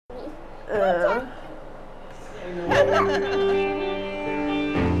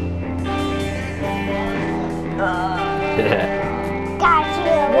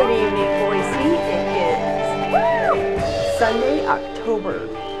Good evening, Boise. It is Sunday, October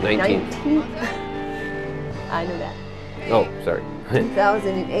 19th. I know that. Oh, sorry.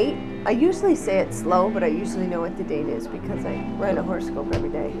 2008. I usually say it slow, but I usually know what the date is because I write a horoscope every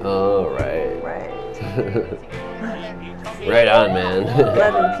day. Oh, right. Right. Right on, man.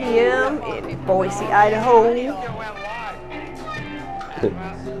 11 p.m. in Boise, Idaho.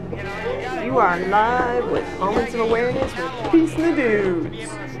 You are live with Moments of Awareness with Peace and the Dudes.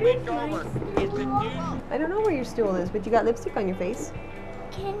 I don't know where your stool is, but you got lipstick on your face.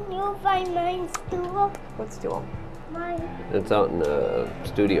 Can you find my stool? What stool? Mine. It's out in the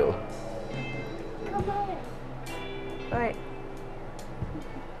studio. Come on. All right.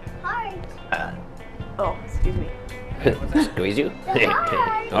 Heart. Oh, excuse me. Squeeze you? The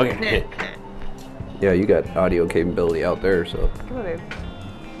heart. Okay. Yeah, you got audio capability out there, so. Come on, babe.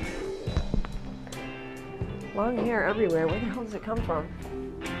 Long hair everywhere. Where the hell does it come from?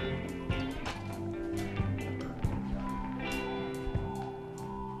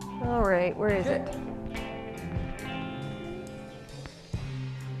 All right, where is it?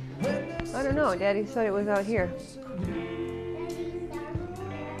 I don't know. Daddy said it was out here.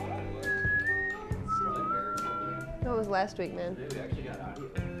 That was last week, man.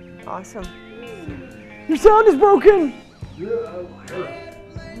 Awesome. Your sound is broken!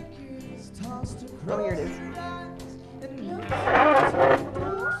 Oh, here it is.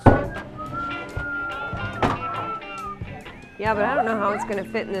 Yeah, but I don't know how it's going to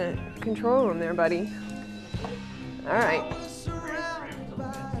fit in the control room there, buddy. All right.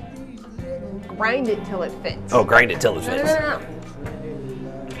 Grind it till it fits. Oh, grind it till it fits. No.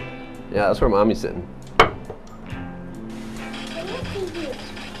 Yeah, that's where Mommy's sitting.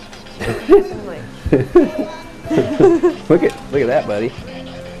 Look at that, buddy.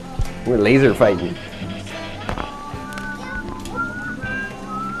 We're laser fighting.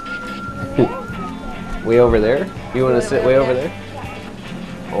 Way over there? You want to sit way over there?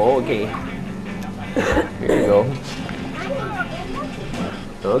 Oh, okay. Here you go.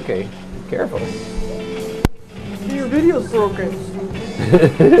 Okay. Careful. Your video's broken.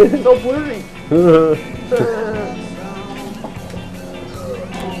 So blurry.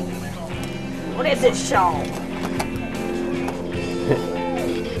 What is it, show?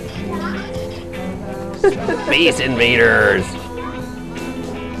 Space invaders.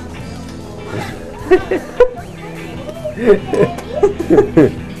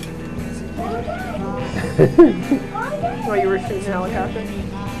 Oh, you were shooting a helicopter?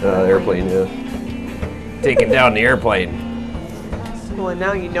 Airplane, yeah. Taking down the airplane. Well, and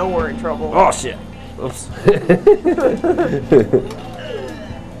now you know we're in trouble. Oh, shit. Oops.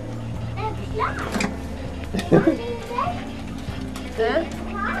 Huh?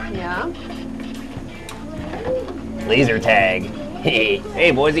 Yeah. Laser tag.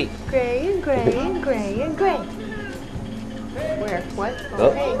 Hey, Boise. Gray and gray and gray and gray. Where? What?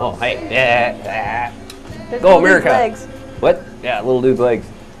 Oh, hey. Yeah. There's Go, little America. legs. What? Yeah, little dude's legs.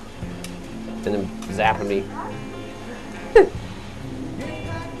 And then zapping me.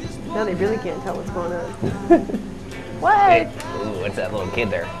 Now they really can't tell what's going on. What? Hey. Ooh, what's that little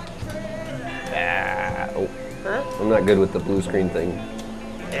kid there? Oh. Huh? I'm not good with the blue screen thing.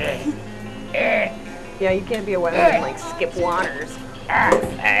 Yeah, you can't be a weatherman like Skip Waters.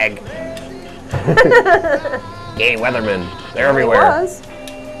 Ag. Gay weathermen. They're Well, everywhere. He was.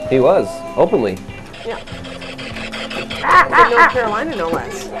 He was. Openly. Yeah. In North Carolina, no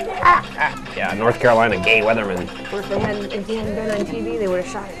less. Yeah, North Carolina gay weathermen. Or if he hadn't been on TV, they would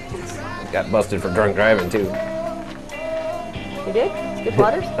have shot him. Got busted for drunk driving, too. He did? Skip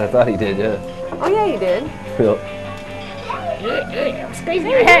Waters? I thought he did, yeah. Oh, yeah, he did. Yep. I'm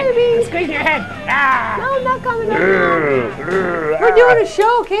squeezing your head. I'm squeezing your head. No, I'm not coming down. We're doing a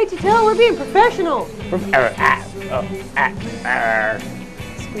show, can't you tell? We're being professional. Squeezing your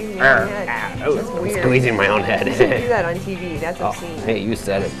own head. That's weird. Squeezing my own head. You shouldn't do that on TV. That's obscene. Hey, you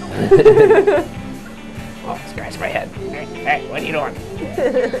said it. Oh, scratch my head. Hey, what are you doing?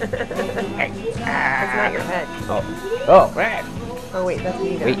 That's not your head. Oh, Oh, wait, that's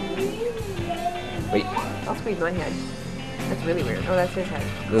me now. Wait. I'll squeeze my head. That's really weird. Oh, that's his head.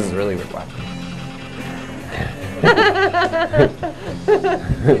 This is really weird. Wow.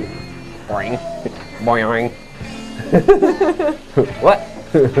 Boing. Boing. What?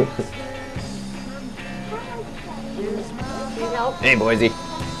 Need help? Hey, Boise.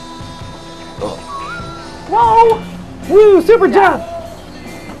 Oh. Whoa! Woo, super jump!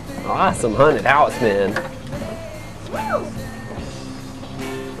 Awesome haunted house, man.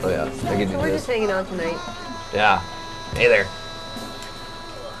 Oh yeah, I can do We're just this. hanging out tonight. Yeah. Hey there.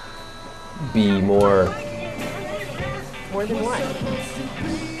 Be more. More than what?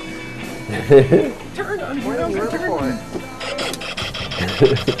 More than you were before.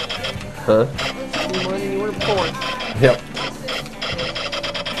 Huh? More than you were before. Yep.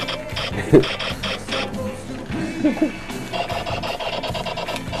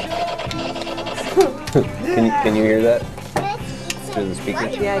 Can you hear that through the speaker?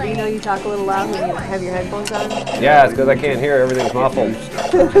 Yeah, do you know you talk a little loud when you have your headphones on? Yeah, it's because I can't hear. Everything's muffled.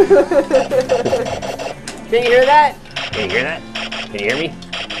 Can you hear that? Can you hear that? Can you hear me?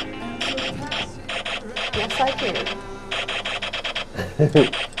 Yes, I can.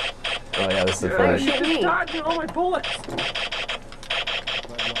 Oh yeah, this is You're funny. shooting me. Dodging all my bullets.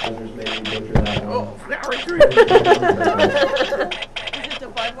 Oh, very good. Is it the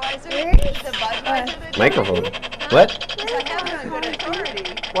Budweiser? Is the Budweiser that Microphone. What? I have it on good authority,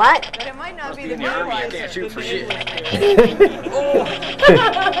 What? but it might not be the In the army, I Budweiser. can't shoot for shit.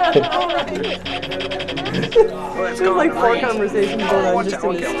 There's like 4 conversations going on just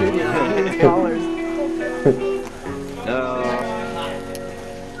in the studio between scholars.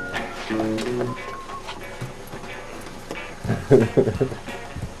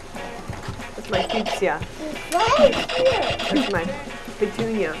 That's my fuchsia. That's my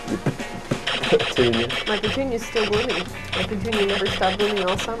petunia. My petunia's still blooming. My petunia never stopped blooming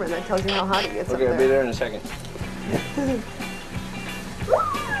all summer. That tells you how hot it gets up Okay, I'll be there. there in a second.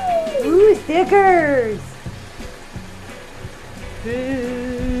 Ooh, stickers!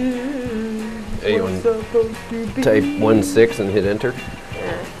 Hey, you want to type 1-6 and hit enter?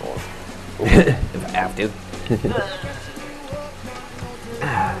 If I have to.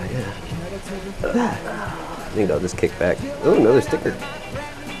 I think I'll just kick back. Oh, another sticker.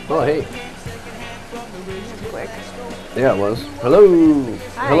 Oh, hey. Quick. Yeah, it was. Hello.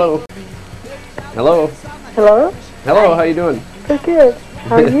 Hi. Hello. Hello. Hello? Hello, how you doing? Pretty good.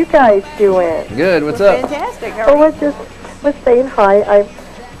 How are you guys doing? Good, what's up? Fantastic. How Oh, are I just was saying hi.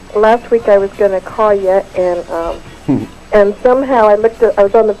 Last week I was going to call you, and and somehow I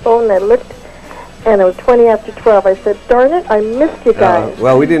was on the phone and I looked, and it was 20 after 12. I said, darn it, I missed you guys.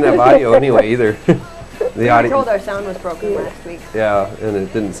 Well, we didn't have audio anyway either. The we were told audio. our sound was broken last week. Yeah, and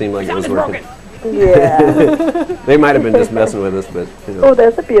it didn't seem like it was working. Yeah. They might have been just messing with us, but you know. Oh,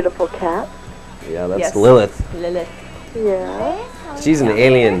 there's a beautiful cat. Yeah, that's Yes. Lilith. Lilith. Yeah. She's an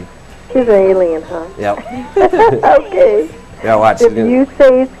alien. She's an alien, huh? Yep. Okay. Yeah, watch. She's If gonna, you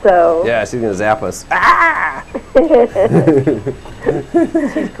say so. yeah, she's gonna zap us. Ah!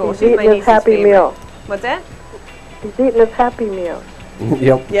 She's cool. He's She's my eating his niece's Happy favorite. Meal. What's that? He's eating his Happy Meal.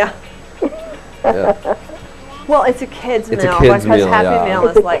 Yep. Yeah. Yeah. Well, it's a kid's It's a meal. kid's because meal, Happy yeah. Meal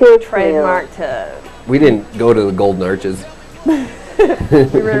It's is a like kid's trademark to. We didn't go to the Golden Arches.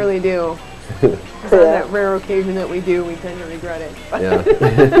 We rarely do. So on that rare occasion that we do, we tend to regret it. Yeah.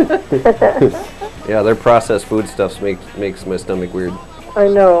 Yeah, their processed food stuff makes my stomach weird. I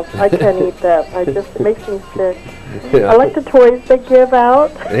know. I can't eat that. It makes me sick. Yeah. I like the toys they give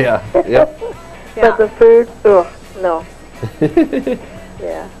out, Yeah. Yep. but the food, ugh, no.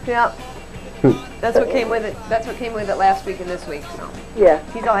 Yeah. Yeah. That's what came with it. That's what came with it last week and this week. So Yeah.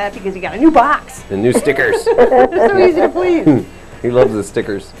 he's all happy because he got a new box. And new stickers. It's so easy to please. He loves the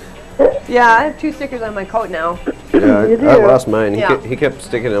stickers. Yeah, I have 2 stickers on my coat now. Yeah, You I do? lost mine. Yeah. He kept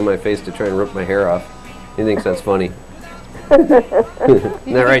sticking it on my face to try and rip my hair off. He thinks that's funny. Isn't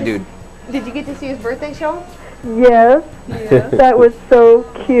that right, dude? Did you get to see his birthday show? Yes. Yeah. That was so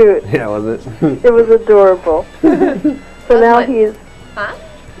cute. Yeah, was it? It was adorable. So now what- he's Huh?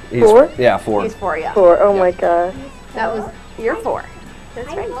 He's, 4? Yeah, 4. He's 4, yeah. 4. Oh my gosh. That was you're 4. That's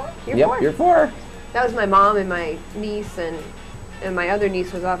right. You're Yep, 4. you're 4. That was my mom and my niece and my other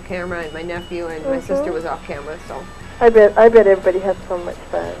niece was off camera and my nephew and my sister was off camera. So I bet everybody had so much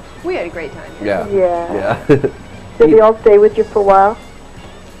fun. we had a great time. Yeah. Yeah. Yeah. Did they all stay with you for a while?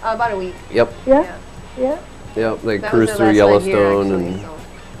 About a week. Yep. Yeah. Yeah. Yeah. Yep. They That was cruised their through last night here, Yellowstone actually, and so.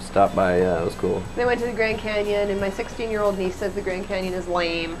 stopped by. Yeah, it was cool. They went to the Grand Canyon and my 16-year-old niece says the Grand Canyon is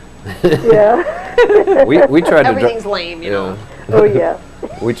lame. Yeah. We tried to Everything's lame, you know. Oh yeah.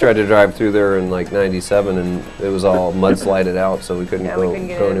 We tried to drive through there in like '97, and it was all mudslided out, so we couldn't Yeah, we go, couldn't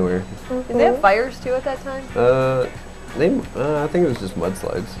get go in. anywhere. Did they have fires too at that time? I think it was just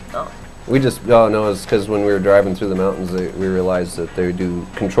mudslides. Oh. We just, oh no, it's because when we were driving through the mountains, we realized that they do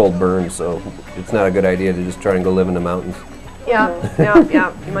controlled burns, so it's not a good idea to just try and go live in the mountains. Yeah,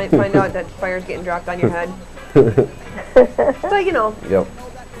 yeah. You might find out that fire's getting dropped on your head. But you know, Yep.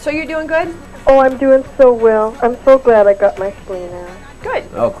 so you're doing good? Oh, I'm doing so well. I'm so glad I got my spleen out. Good.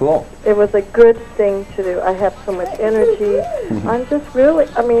 Oh, cool. It was a good thing to do. I have so much energy. I'm just really,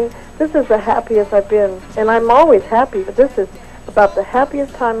 I mean, this is the happiest I've been. And I'm always happy, but this is about the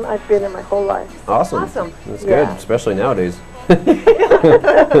happiest time I've been in my whole life. Awesome. Awesome. That's Yeah. good, especially nowadays.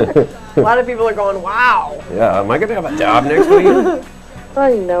 A lot of people are going, wow. Yeah, am I going to have a job next week?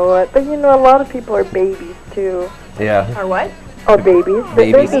 I know it. But you know, a lot of people are babies, too. Yeah. Or what? Oh, babies.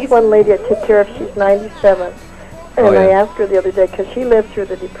 Babies. There's this one lady I took care of. She's 97. And Oh, yeah. I asked her the other day, because she lived through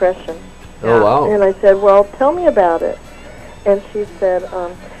the Depression. Oh, wow. And I said, well, tell me about it. And she said,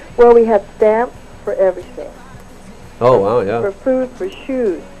 well, we had stamps for everything. Oh, wow, yeah. For food, for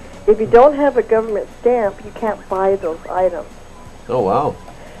shoes. If you don't have a government stamp, you can't buy those items. Oh, wow.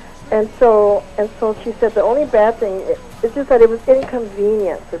 And so she said the only bad thing is just that it was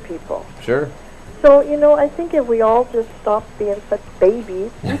inconvenient for people. Sure. So, you know, I think if we all just stop being such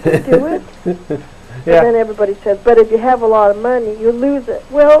babies, we can do it. Yeah. And then everybody says, but if you have a lot of money, you lose it.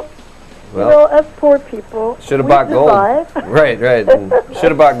 Well, you know, us poor people, should have we bought gold. survive. Right. Should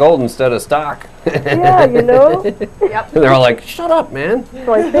have bought gold instead of stock. Yeah, you know. Yep. They're all like, shut up, man.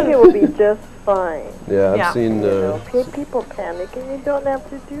 So I think it will be just fine. Yeah, I've Yeah. seen, You know, people panic, and you don't have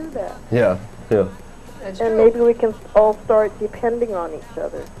to do that. yeah. That's And true. maybe we can all start depending on each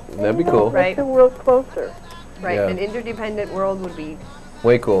other. That'd be cool. Right. Make the world closer. Right. Yeah. An interdependent world would be,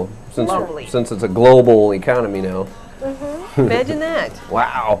 Way cool. Lovely. Since it's a global economy now. imagine that.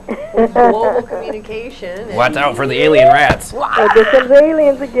 Wow. Global communication. And Watch out for the alien rats. Oh, there comes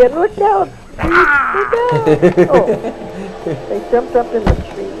aliens again. Look out. Look out. Oh, they jumped up in the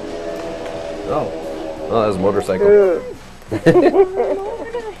tree. Oh. Oh, that was a motorcycle. Ooh.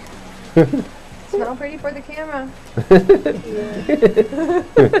 Smell pretty for the camera.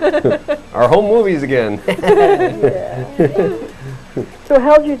 Our home movies again. So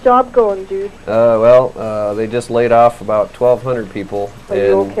how's your job going, dude? Well, they just laid off about 1,200 people. Are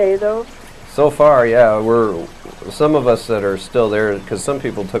you and okay, though? So far, yeah, we're some of us that are still there because some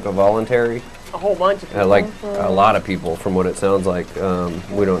people took a voluntary. a whole bunch of people. Like a lot of people, from what it sounds like.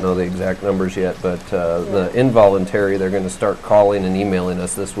 We don't know the exact numbers yet, but the involuntary, they're going to start calling and emailing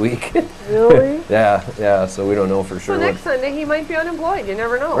us this week. Really? Yeah. So we don't know for sure. So next Sunday he might be unemployed. You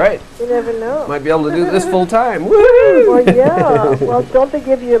never know. Right. You never know. Might be able to do this full time. Woo! Well, yeah. Well, don't they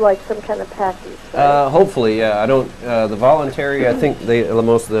give you, like, some kind of package? Hopefully, yeah. I don't. The voluntary, I think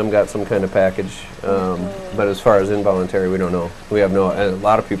most of them got some kind of package. But as far as involuntary, we don't know. We have no. A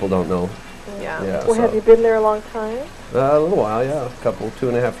lot of people don't know. Yeah. Yeah. Well, have you been there a long time? A little while, yeah. A couple,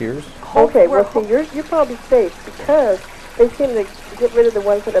 2.5 years. Okay, well, see, you're probably safe because they seem to get rid of the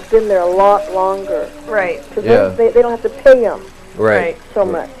ones that have been there a lot longer. Right. Because Yeah. they don't have to pay them Right. so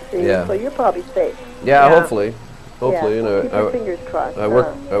much. See? Yeah. So you're probably safe. Yeah. Yeah. Hopefully. Hopefully, yeah. you Keep your know, fingers crossed. I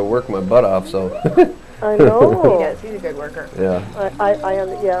work my butt off, so I He know. does. He's a good worker. yeah.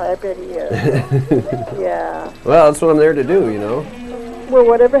 I bet he is. Yeah. Well, that's what I'm there to do, you know. Well,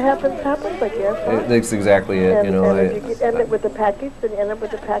 whatever happens, happens, I guess. Huh? That's exactly it, And, you know. and if you end up with a package, then you end up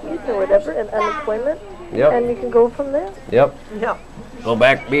with a package or whatever, and unemployment, Yep. and you can go from there. Yep. No. Go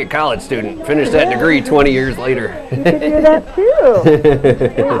back, be a college student, finish that degree 20 years later. You could do that too.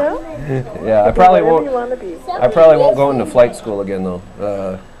 You know? Yeah, I Be probably whatever won't. you want to be. I probably won't go into flight school again though.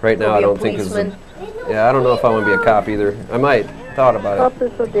 Right now, Or I be a don't think is. policeman. Yeah, I don't know if I want to be a cop either. I might. Thought about it. Cops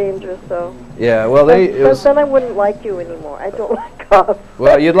are so dangerous, though. Yeah. Well, But then I wouldn't like you anymore. I don't like cops.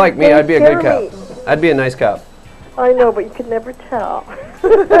 Well, you'd like me. They I'd be a good scare cop. I'd be a nice cop. I know, but you could never tell.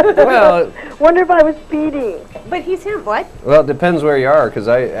 Well, Wonder if I was speeding. But he's him. What? Well, it depends where you are, because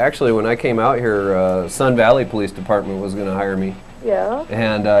when I came out here, Sun Valley Police Department was going to hire me. Yeah,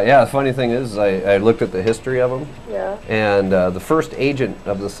 And yeah, the funny thing is, I looked at the history of them, yeah. and the first agent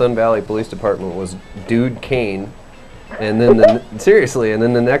of the Sun Valley Police Department was Dude Kane, and then seriously, and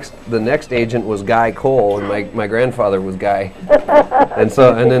then the next agent was Guy Cole, and my grandfather was Guy, and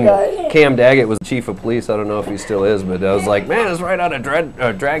then Cam Daggett was chief of police. I don't know if he still is, but I was like, man, it's right out of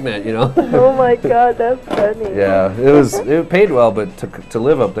Dragnet, you know. Oh my God, that's funny. Yeah, it paid well, but to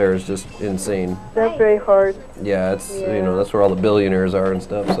live up there is just insane. That's very hard. Yeah, it's Yeah. you know, that's where all the billionaires are and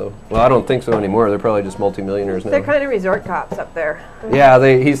stuff. So, well, I don't think so anymore. They're probably just multimillionaires now. They're kind of resort cops up there. Yeah,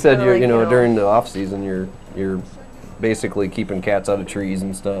 he said Kinda you're like, you know, you know- during the off season you're basically keeping cats out of trees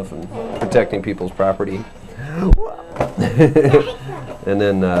and stuff and protecting people's property. And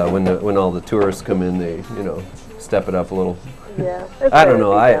then when all the tourists come in, they step it up a little. Yeah. It's I don't better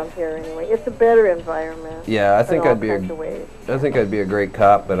know, to be I- down here anyway. It's a better environment. Yeah, I think in all I'd be kinds of ways. I think I'd be a great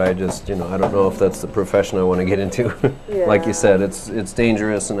cop, but I just I don't know if that's the profession I want to get into. Like Yeah. you said, it's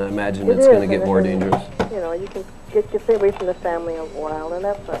dangerous, and I imagine It it's going to is, get and more it- dangerous. You know, you can get away from the family a while, and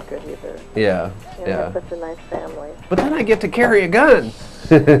that's not good either. Yeah, You know, yeah. have such a nice family. But then I get to carry a gun.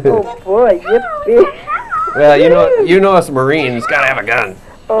 Oh boy, yippee! Well, you know us Marines gotta have a gun.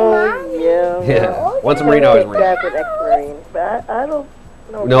 Oh yeah. Yeah. Once a Marine, always a Marine. Guys with ex-Marines, but I don't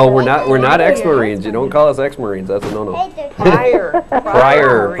know. No, we're not. We're not ex-Marines. You don't call us ex-Marines. That's a no-no. Prior.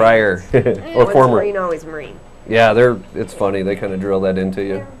 Prior, or Once former. Marine, always Marine. Yeah, it's funny. They kind of drill that into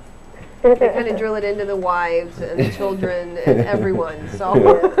you. They kind of drill it into the wives and the children and everyone.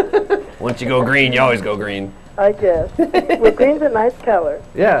 So Once you go green, you always go green. I guess. Well, green's a nice color.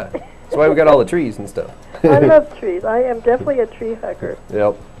 Yeah, that's why we got all the trees and stuff. I love trees. I am definitely a tree hugger.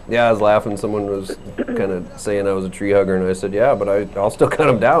 Yep. Yeah, I was laughing. Someone was kind of saying I was a tree hugger, and I said, yeah, but I'll still cut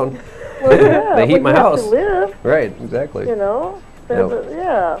them down. Well, yeah, They heat when my you have house. to live, Right, exactly. you know.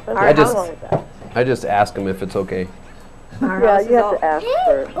 Yeah. There's I nothing just- wrong with that. I just ask them if it's okay. our Yeah, house you is have all to ask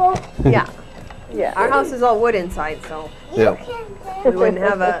first. yeah. Yeah. Our house is all wood inside, so Yeah. we wouldn't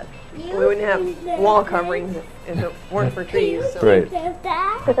have wall coverings if it weren't for trees. So. Right.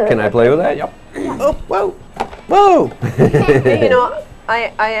 Can I play with that? Yep. Oh, whoa. Whoa. Hey, you know,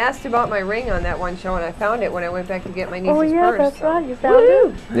 I asked about my ring on that one show, and I found it when I went back to get my niece's Oh yeah, purse. that's so. right. You found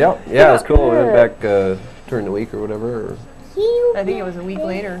it. Yep. Yeah, it's cool. We went Good. back during the week or whatever. I think it was a week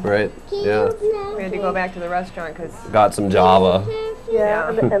later. Right. Yeah. We had to go back to the restaurant because Got some Java. Yeah,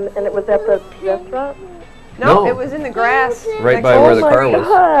 and it was at the restaurant. No. it was in the grass. Right next by to- where Oh the my car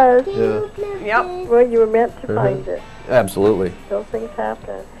was. gosh. Yeah. Yep. Well, you were meant to find it. Absolutely. Those things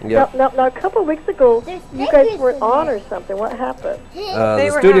happen. Yep. Now, a couple of weeks ago, you guys weren't on or something. What happened? They The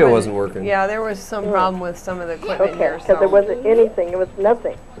were studio having- wasn't working. Yeah, there was some problem with some of the equipment Okay, here. because there So. wasn't anything. It was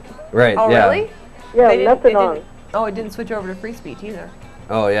nothing. Right. Oh, yeah. really? Yeah, They didn't- nothing they on. didn't- Oh, it didn't switch over to free speech either.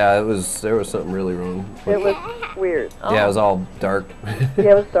 Oh yeah. There was something really wrong. It was weird. Oh. Yeah, it was all dark.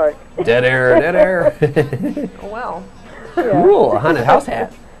 Yeah, it was dark. Dead air. Dead air. Oh, well. Yeah. Cool. A haunted house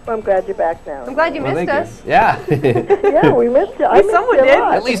hat. Well, I'm glad you're back now. I'm glad you Well, missed thank us. you. Yeah. Yeah, we missed you. I missed someone you a did.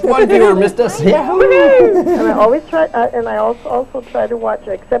 lot. At least one viewer missed us. Yeah. And I always try, and I also try to watch,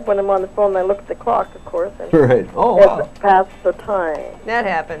 except when I'm on the phone, I look at the clock, of course, and Right. Oh it's wow. past the time. That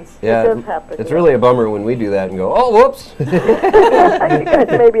happens. Yeah. does happen, It's yeah. really a bummer when we do that and go, oh whoops. You guys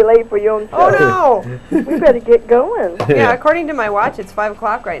may be late for your own show. Oh, no. We better get going. Yeah, according to my watch, it's 5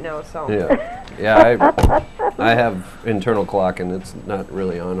 o'clock right now, so. Yeah. Yeah. I have internal clock and it's not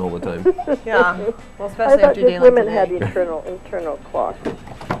really on all the time. Yeah. Well, I especially thought after just daylight women today. had internal clock.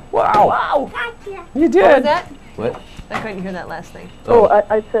 Wow. Wow. You What did. was that? What? I couldn't hear that last thing. Oh,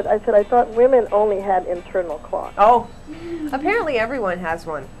 I said I thought women only had internal clock. Oh. Apparently everyone has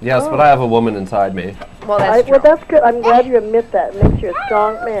one. Yes, but I have a woman inside me. Well, that's true. Well, that's good. I'm glad you admit that. It makes you a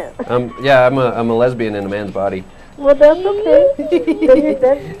strong man. Yeah, I'm a lesbian in a man's body. Well, that's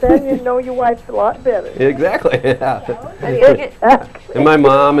okay. then you know your wife's a lot better. Exactly. Yeah. I mean, I get, And my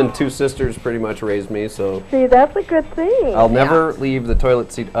mom and 2 sisters pretty much raised me, so See, that's a good thing. I'll never leave the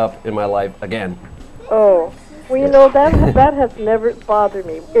toilet seat up in my life again. Oh, well, you know, that has never bothered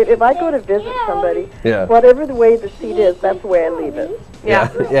me. If I go to visit somebody, Yeah. whatever the way the seat is, that's the way I leave it.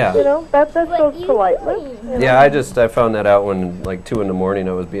 yeah. You Yeah. know, that shows politeness. You know? Yeah, I found that out when like 2 in the morning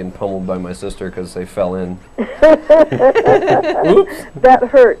I was being pummeled by my sister because they fell in. Oops. That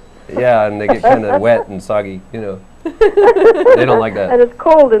hurt. Yeah, and they get kind of wet and soggy, you know. They don't like And that. it's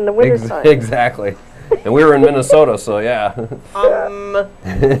cold in the wintertime. Exactly. And we were in Minnesota, so yeah. And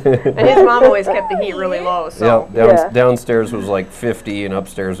his mom always kept the heat really low, so. Yep, Yeah. Downstairs was like 50 and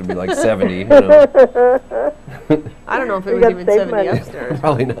upstairs would be like 70, you know. I don't know if it You was gotta even save 70 money. upstairs.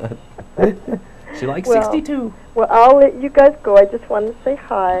 Probably not. She likes Well, 62. Well, I'll let you guys go. I just wanted to say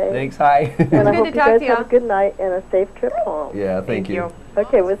hi. Thanks, hi. And I good hope to you talk guys to have ya. a good night and a safe trip home. Yeah, thank you.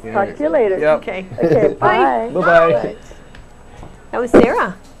 Okay, we'll talk to you later. Yep. Okay. Okay, bye. Bye-bye. That was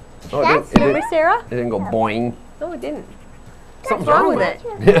Sarah. Oh, Remember Sarah? it didn't go boing. No, it didn't. Something's What's wrong with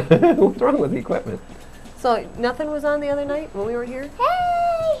it? it? What's wrong with the equipment? So nothing was on the other night when we were here?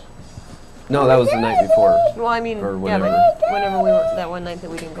 No, that was the night before. Well, I mean, Or yeah, whenever. but whenever we were, that one night that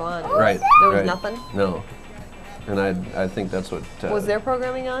we didn't go on. Right. There was right. nothing? No. And I think that's what... Was there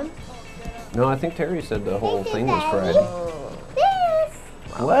programming on? No, I think Terry said the whole thing was fried. This.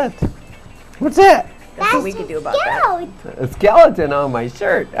 What? What's that? That's what we could do about that. A skeleton on my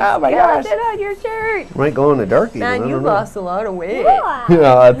shirt. Oh my gosh. Skeleton on your shirt. Might go in the dark even. Man, I you don't know. lost a lot of weight. Yeah,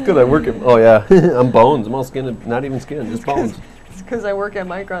 that's good. I work at... Oh, yeah. I'm bones. I'm all skin. Not even skin, just bones. It's because I work at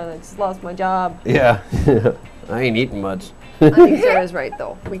Micron. I just lost my job. Yeah. I ain't eating much. I think Sarah's right,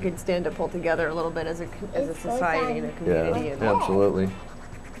 though. We could stand to pull together a little bit as a society and a community. Yeah, and absolutely.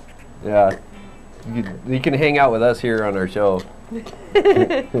 Yeah. You can hang out with us here on our show.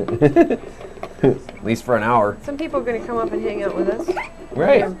 At least for an hour. Some people are going to come up and hang out with us.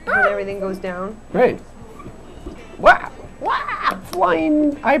 Right. When everything goes down. Right. Wow. Wow.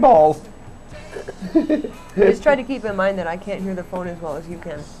 Flying eyeballs. Just try to keep in mind that I can't hear the phone as well as you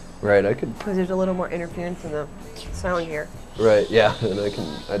can. Right, I could. Because there's a little more interference in the sound here. Right, yeah, and I'd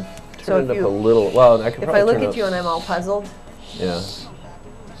So turn if it up you- a little. Well, I could If probably I look turn at up- you and I'm all puzzled, Yeah.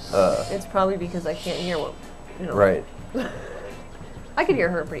 it's probably because I can't hear what, you know. Right. I could hear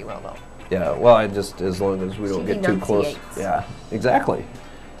her pretty well though. Yeah. Well, I just as long as we don't She get too close. enunciates. Yeah. Exactly. As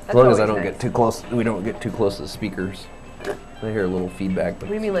That's long as I always don't nice. get too close, we don't get too close to the speakers. I hear a little feedback. But What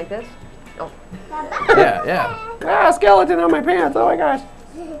do you mean like this? Oh. yeah, yeah. Ah, skeleton on my pants. Oh my gosh.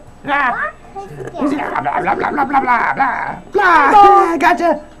 Ah. Blah, blah, blah, blah, blah, blah, blah, blah. Blah.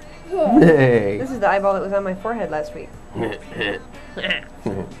 Gotcha. Hey. This is the eyeball that was on my forehead last week.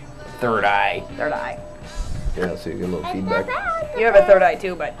 Third eye. Third eye. Yeah, so you get a little feedback. You have a third eye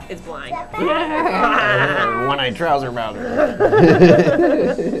too, but it's blind. One-eyed trouser bounder.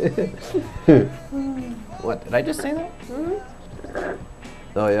 What, did I just say that?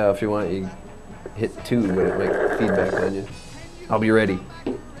 Oh yeah, if you want, you hit 2, but it might feedback on you. I'll be ready.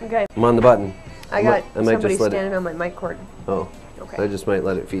 Okay. I'm on the button. I got I might somebody just let standing on my mic cord. Oh, Okay. I just might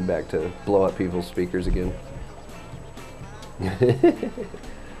let it feedback to blow up people's speakers again.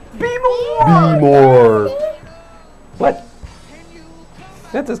 Be more. What?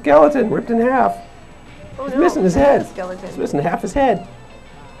 That's a skeleton ripped in half. Oh, He's no, missing his that's head. a skeleton. He's missing half his head.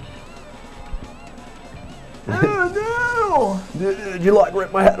 Oh Did you like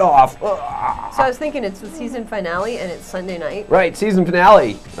rip my head off? Ah. no! So I was thinking it's the season finale and it's Sunday night. Right, season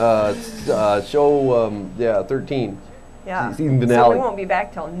finale. Show, 13. Yeah. Season So finale. we won't be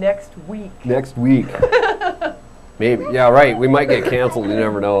back till next week. Next week. Maybe. Yeah, right. We might get canceled. You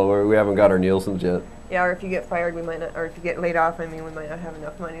never know. We haven't got our Nielsen's yet. Yeah, or if you get fired, we might not. Or if you get laid off, I mean, we might not have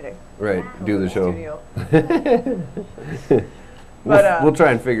enough money to Right. come Do to the show. studio. But, We'll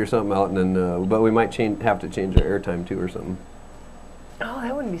try and figure something out, and then. But we might have to change our airtime too, or something. Oh,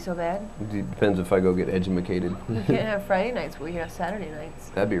 that wouldn't be so bad. It depends if I go get edumacated. We can't have Friday nights, but we can have Saturday nights.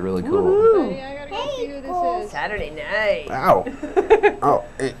 That'd be really cool. Hey, I gotta go see who this is. Saturday night. Ow. Oh.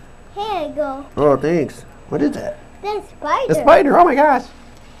 Hey. Here you go. Oh, thanks. What is that? The spider. A spider. Oh my gosh.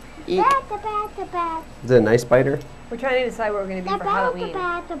 The bat, the bat, the bat. Is it a nice spider? We're trying to decide what we're going to The be for bat, the Halloween.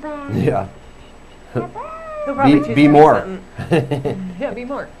 bat, the bat. Yeah. The bat. He'll probably choose Be to do more. something. Yeah, be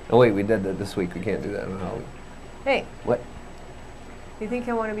more. Oh wait, we did that this week. We can't do that on Halloween. Hey, What? do you think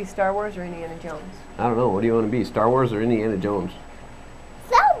he'll want to be Star Wars or Indiana Jones? I don't know. What do you want to be? Star Wars or Indiana Jones?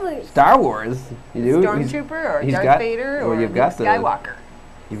 Silvers. Star Wars. You do? Stormtrooper or he's Darth got- Vader well, or you've Luke got the- Skywalker?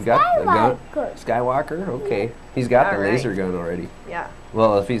 You've got the gun. Skywalker. Skywalker. Okay. He's got the All right. laser gun already. Yeah.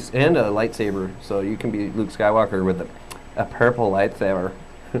 Well, if he's and a lightsaber, so you can be Luke Skywalker with a purple lightsaber.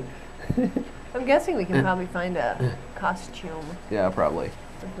 I'm guessing we can probably find a costume Yeah, probably.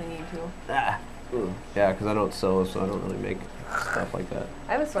 if we need to. Ah. Yeah, because I don't sew, so I don't really make stuff like that.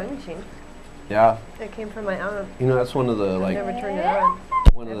 I have a sewing machine Yeah. that came from my aunt. You know, that's one of the I like never turned it on.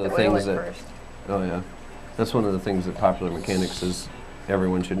 one I of have the to oil things it that. first. Oh yeah, that's one of the things that Popular Mechanics says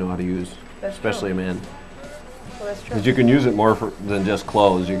everyone should know how to use, That's especially a man. Well, that's true. Because you can use it more than just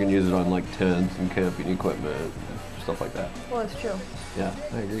clothes. You can use it on like tents and camping equipment, and stuff like that. Well, it's true. Yeah,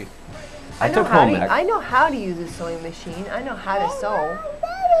 I agree. I took know how home to, ec. I know how to use a sewing machine. I know how to sew.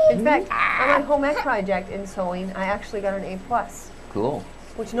 In fact, on my home ec project in sewing, I actually got an A+, Cool.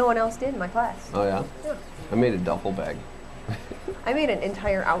 which no one else did in my class. Oh yeah. Yeah. I made a duffel bag. I made an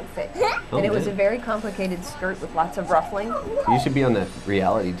entire outfit, and it was a man. very complicated skirt with lots of ruffling. You should be on that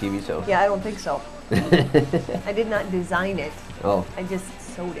reality TV show. Yeah, I don't think so. I did not design it. Oh, I just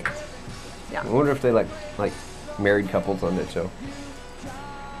sewed it. I wonder if they like married couples on that show.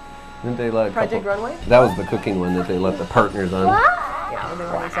 Didn't they let a Project couple? Runway? That was the cooking one that they let the partners on. Yeah, well, they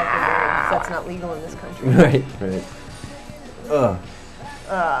weren't exactly married, 'cause that's not legal in this country. Right, right.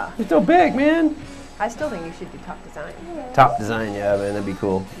 Ugh. You're so big, man. I still think you should do top design. Top design, yeah, man, that'd be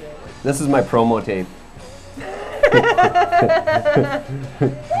cool. This is my promo tape.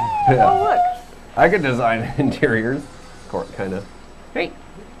 Oh, look. I could design interiors, kind of. Hey,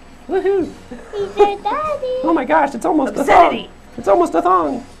 woohoo! He's your daddy. Oh my gosh, it's almost Obscenity. a thong. It's almost a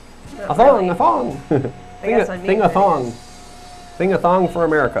thong. Not A thong, really. a thong. I guess on me Thing a it thong. Thing a thong for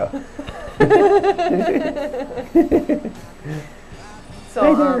America.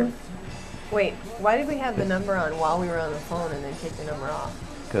 So, wait, why did we have the number on while we were on the phone and then take the number off?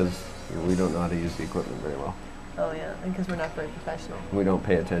 Because we don't know how to use the equipment very well. Oh, yeah, and because we're not very professional. We don't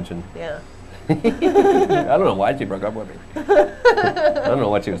pay attention. Yeah. I don't know why she broke up with me. I don't know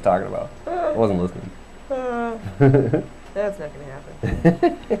what she was talking about. I wasn't listening. That's not going to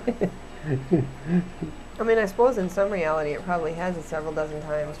happen. I mean, I suppose in some reality it probably has it several dozen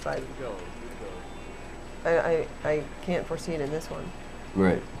times, but I can't foresee it in this one.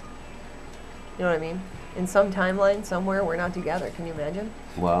 Right. You know what I mean? In some timeline somewhere we're not together. Can you imagine?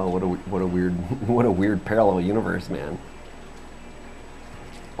 Wow, what a weird what a weird parallel universe, man.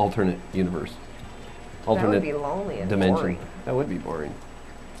 Alternate universe. That would be lonely and dimension. boring. That would be boring.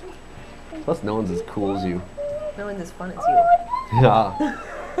 Plus, no one's as cool as you. No one's as fun as you. Yeah.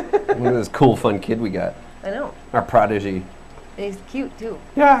 Look at this cool, fun kid we got. I know. Our prodigy. And he's cute too.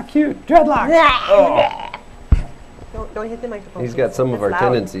 Yeah, cute. Dreadlocks. Oh. Don't hit the microphone. He's got some of our That's loud.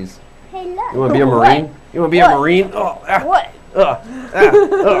 tendencies. Hey, look. You want to be a Marine? You want to be a Marine? Oh, What? Oh,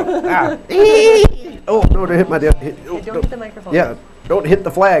 no, don't hit my... Hey, don't hit the microphone. Yeah, don't hit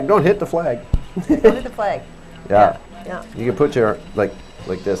the flag. Don't hit the flag. Don't hit the flag. Yeah. Yeah. You can put your, like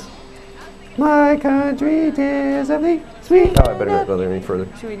this. My country, 'tis of thee, sweet... Oh, I better not go there any further.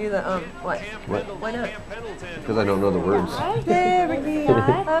 Should we do the, what? What? Why not? Because I don't know the words. Of the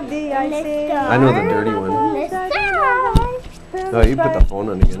icing. I know the dirty one. Oh, you put the phone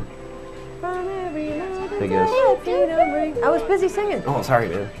on again. I guess. I was busy singing. Oh, sorry,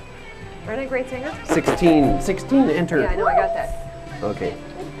 man. Aren't I a great singer? 16 to enter. Yeah, I know, I got that. Okay.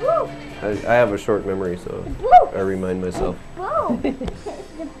 I have a short memory, so I remind myself.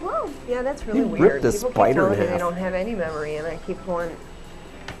 Yeah, that's really You weird. ripped the People keep spider telling in me they half. don't have any memory, and I keep going,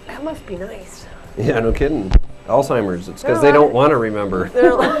 that must be nice. Yeah, no kidding. Alzheimer's. It's because they don't want to remember.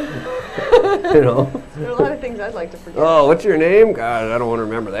 There are, You know? there are a lot of things I'd like to forget. Oh, what's your name? God, I don't want to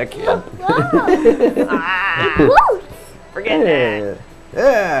remember that kid. Forget that.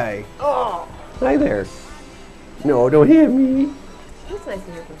 Hey. Oh, Hi there. No, don't hit me. it's nice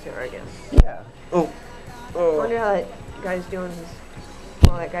to hear from Sarah again. Yeah. Oh. I wonder how that guy's doing.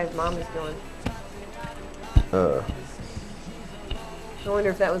 Well, that guy's mom is doing. I wonder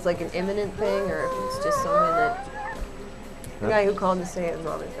if that was like an imminent thing, or if it's just something that the guy who called to say his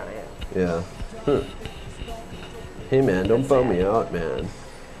mom is dying. Yeah. Huh. Hey, man, don't bum me out, man.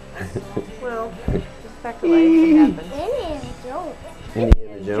 Well, just fact of life, it happens.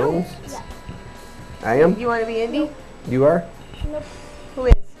 Indiana Jones? I am? You want to be Indy? You are? Who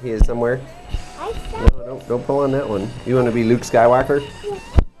is? He is somewhere? No, don't pull on that one. You want to be Luke Skywalker?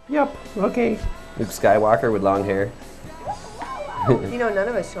 Yep, okay. Luke Skywalker with long hair. You know, none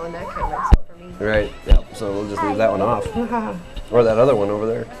of us showing that camera except for me. Right, yep, so we'll just leave that one off. Or that other one over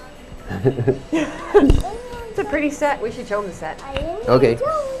there. It's a pretty set. We should show them the set. Okay. Look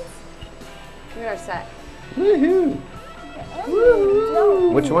at our set. Woohoo!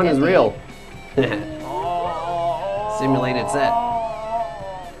 Which one is real? Simulated set.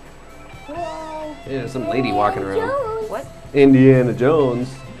 Yeah, some lady walking around. What? Indiana Jones.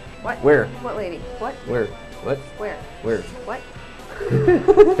 What? Where? What lady? What? Where? What? Where? Where? What?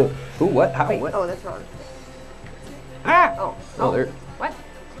 Who? What? How? Wait, What? oh, that's wrong. Ah! Oh. Oh, there. What?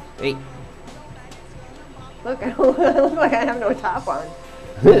 Hey. Look, I look like I have no top on.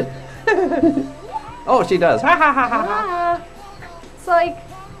 Oh, she does. Ha ha ha ha ha. It's like,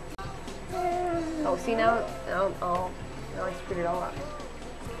 oh, see now I screwed it all up.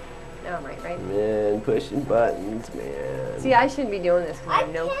 Now I'm right? Man, pushing buttons, man. See, I shouldn't be doing this because I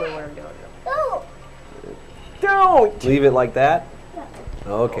have no clue what I'm doing. Go. Don't! Leave it like that? Okay.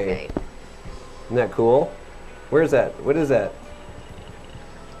 Okay. Isn't that cool? Where's that? What is that?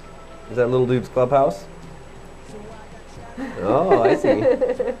 Is that Little Dude's clubhouse? Oh, I see.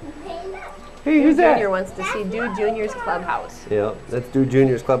 Hey, who's that? Junior wants to see Dude Junior's clubhouse. Yeah, that's Dude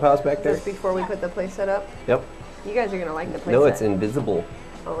Junior's clubhouse back there? Just before we put the place set up. Yep. You guys are going to like the place No, set. it's invisible.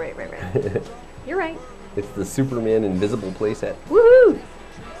 Oh, right. You're right. It's the Superman invisible playset. Woohoo!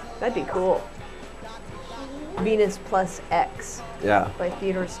 That'd be cool. Venus Plus X Yeah. by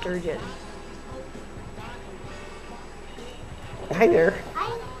Theodore Sturgeon. Hi there.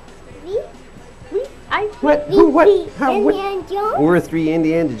 I What? Who? What? How? What? Indiana Jones? We're 3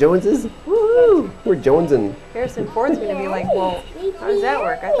 Indiana Joneses? Woohoo! We're Jonesing. Harrison Ford's going to be like, well, how does that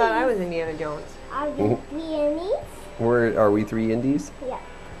work? I thought I was Indiana Jones. Are we Viennese? Are we 3 indies? Yeah.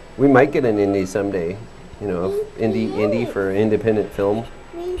 We might get an indie someday. You know, indie for independent film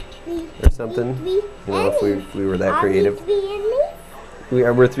or something. You know, if we were that creative.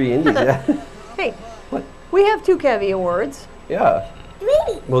 We're 3 indies, yeah. Hey, What? we have 2 Kevy Awards. Yeah.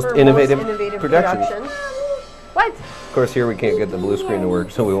 Most for innovative, most innovative productions. production. What? Of course, here we can't get the blue screen to work,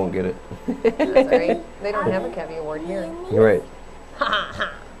 so we won't get it. That's all right. They don't have a Kevy Award here. You're right.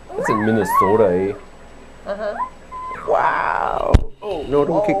 It's in Minnesota, eh? Uh-huh. Wow. Oh, no,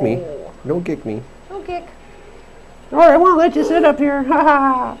 don't kick me. Don't kick me. No kick. Or I won't let you sit up here. Ha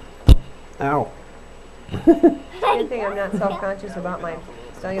ha. Ow. Good thing I'm not self-conscious about my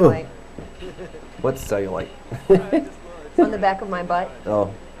cellulite. What's cellulite? On the back of my butt,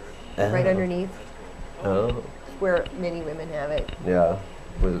 Oh. right underneath, Oh. where many women have it. Yeah.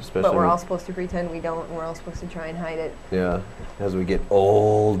 Especially But we're all supposed to pretend we don't, and we're all supposed to try and hide it. Yeah. As we get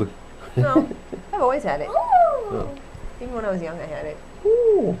old. No, I've always had it. Oh. Even when I was young, I had it.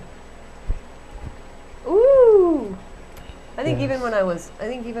 Ooh. Ooh. I think even when I was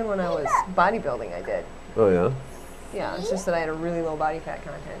bodybuilding, I did. Oh yeah. Yeah, it's just that I had a really low body fat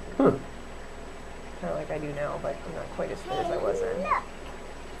content. Huh. Kind of like I do now, but I'm not quite as fit as I was then.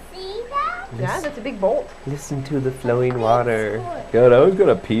 See that? Yeah, that's a big bolt. Listen to the flowing water. God, I always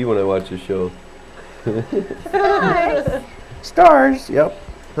gotta pee when I watch the show. Stars. Stars. Yep.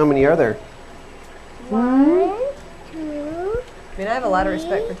 How many are there? 1, 2, I mean, I have a lot of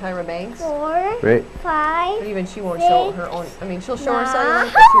respect for Tyra Banks, 4, Right. 5. but even she won't show her own. I mean, she'll show her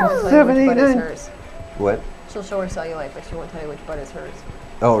cellulite, but she won't tell you which butt is 79. hers. What? She'll show her cellulite, but she won't tell you which butt is hers.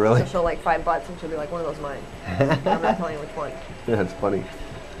 Oh really? She'll show like 5 butts, and she'll be like, one of those mine. But I'm not telling you which one. That's funny.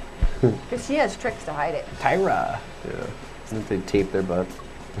 Because she has tricks to hide it. Tyra. Yeah. Didn't they tape their butts?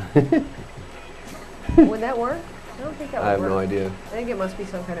 Would that work? I don't think that would I have work. no idea. I think it must be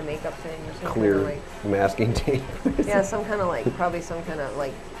some kind of makeup thing or something. Clear Like, masking tape. yeah, some kind of like, probably some kind of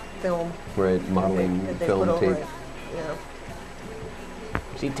like film Right. Modeling that they film put over tape. it. Yeah.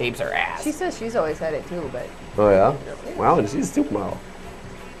 She tapes her ass. She says she's always had it too, but Oh yeah. Wow. And she's a supermodel.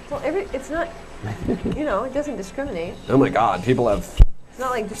 well, it's not. You know, it doesn't discriminate. Oh my God. People have. It's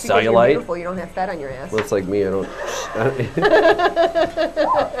not like just because you're Cellulite? beautiful, you don't have fat on your ass. Well, it's like me. I don't.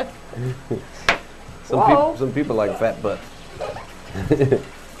 Whoa. Some people like fat butts.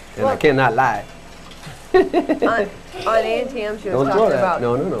 And I cannot lie. on ANTM, she was Don't throw talking that. about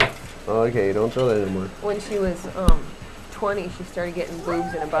No, no, no. Oh, okay, don't throw that anymore. when she was 20, she started getting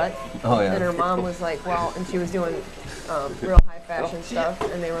boobs and a butt. Oh yeah. And her mom was like, well, and she was doing real high fashion stuff,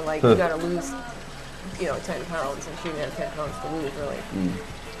 and they were like, you gotta lose, 10 pounds, and she didn't have 10 pounds to lose, really.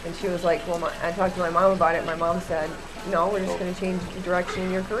 And she was like, well, I talked to my mom about it, and my mom said, no, we're just gonna change the direction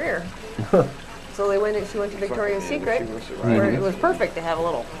in your career. So she went to Victoria's Secret, where it was perfect to have a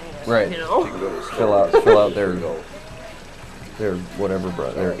little, Right. Fill out their whatever,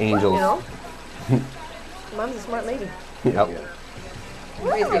 their angels. Mom's a smart lady. Yep.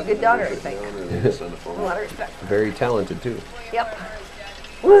 Raised a good daughter, I think. A lot of respect. Very talented too. Yep.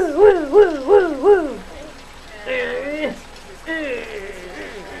 Woo, woo, woo, woo, woo.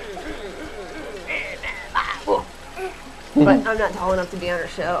 But I'm not tall enough to be on her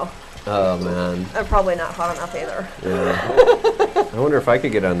show. Oh man. I'm probably not hot enough either. Yeah. I wonder if I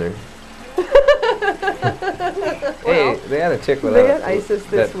could get on there. Hey, they had a chick They had without ISIS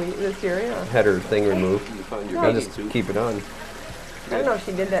that this year, yeah. had her thing removed. I'll just keep it on. I don't know if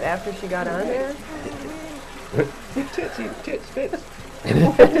she did that after she got on there. Tits,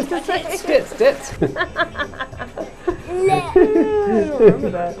 fits. Tits. I remember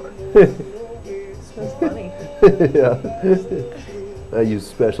that. That's funny. Yeah. I use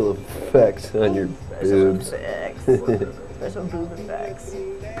special effects on your boobs. Special boob effects.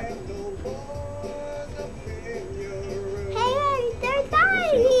 Hey, they're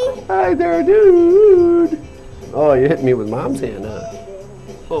tiny. Hi there, dude. Oh, you hit me with mom's hand, huh?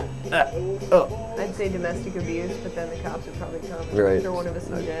 Oh. I'd say domestic abuse, but then the cops would probably come and Right. throw one of us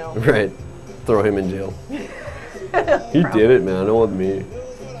in jail. Right. Throw him in jail. He did it, man. It wasn't me.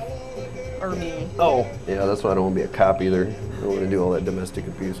 Or me. Oh. Yeah, that's why I don't want to be a cop either. I don't want to do all that domestic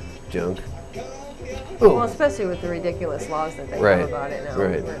abuse junk. Well, especially with the ridiculous laws that they Right. have about it now.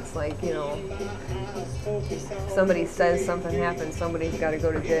 Right. Where it's like, somebody says something happened, somebody's got to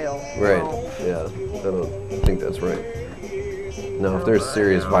go to jail. Right. Well, Yeah. I don't think that's right. No, if there's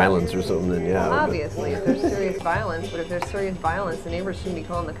serious violence or something, then yeah. but- obviously, if there's serious violence, but if there's serious violence, the neighbors shouldn't be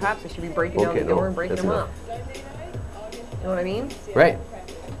calling the cops. They should be breaking down Okay, the door no, and breaking that's them enough. up. You know what I mean? Right.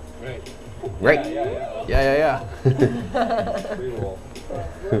 Right. Yeah.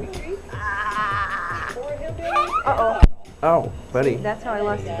 Uh-oh. Oh, buddy. That's how I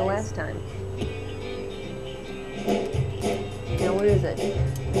lost it the last time. Now, what is it?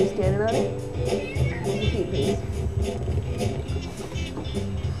 Are you standing on it? Repeat, please.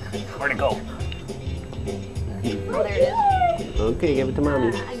 Where'd it go? Oh, there it is. Okay, give it to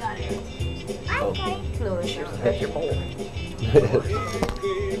mommy. I got it. Okay. No, that's your bowl.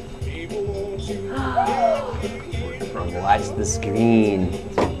 Watch the screen.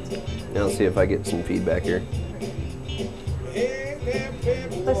 Now let's see if I get some feedback here.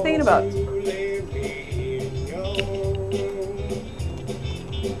 I was thinking about.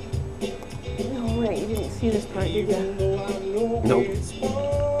 No, right, you didn't see this part, did you? Nope.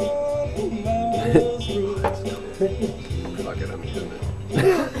 Fuck it, I'm doing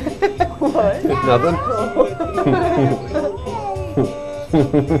it. What? Nothing?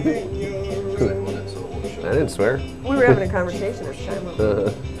 I didn't swear. We were having a conversation this time.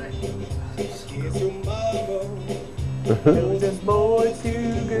 This boy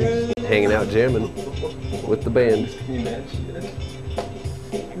too good. Hanging out jamming with the band.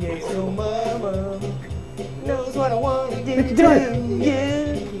 Yes, your mama knows what I want to do.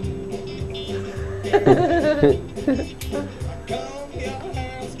 Yeah.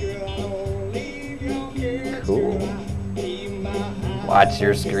 Cool. Watch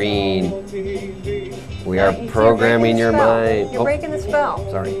your screen. We are programming your mind. You're breaking the spell.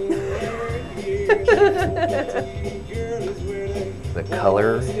 Sorry. The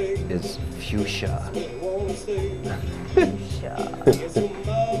color is fuchsia.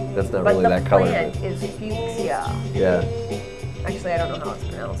 That's not really that color. But the plant is fuchsia. Yeah. Actually, I don't know how it's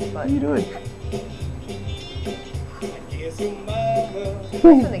pronounced, but... What are you doing?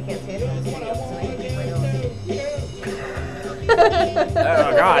 They can't see it in this video, so I can use my nose.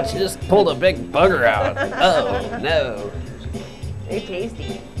 Oh God, she just pulled a big bugger out. Oh no. They're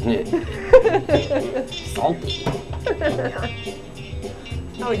tasty. Salty.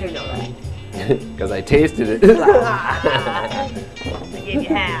 How would you know that? Because I tasted it. I gave you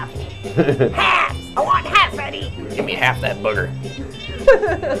half. Half! I want half, Eddie! Give me half that booger.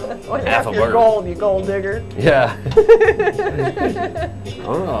 Half a your burger. gold, you gold digger. Yeah.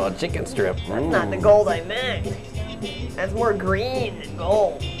 Oh, chicken strip. That's not the gold I meant. That's more green than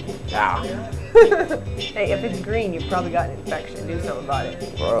gold. Yeah. Hey, if it's green, you've probably got an infection. Do something about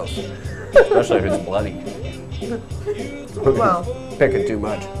it. Gross. Especially if it's bloody. Well, Picking too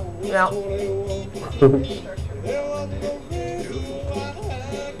much. well,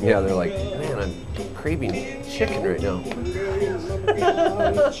 Yeah, they're like, man, I'm craving chicken right now.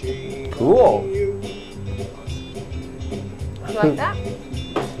 Cool. you like that?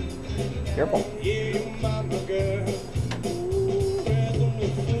 Careful.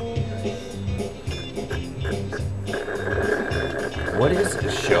 What is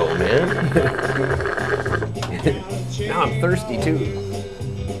this show, man? Now I'm thirsty too.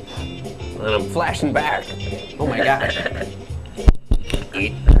 And I'm flashing back. Oh my gosh.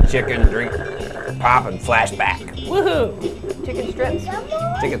 Eat chicken, drink, pop, and flash back. Woohoo! Chicken strips.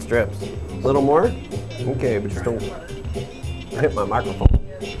 Chicken strips. A little more? Okay, but just don't hit my microphone.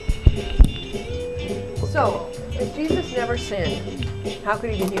 So, if Jesus never sinned, how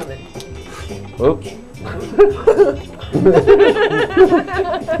could he be human? Oops.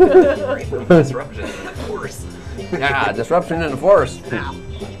 Disruption in the force. Yeah, disruption in the force. I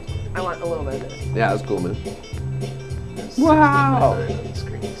want a little bit of this. Yeah, that's cool, man. Wow.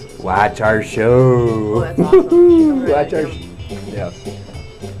 Watch our show. Oh, that's awesome. Watch our Yeah.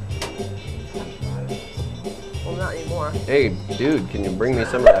 Well, not anymore. Hey, dude, can you bring me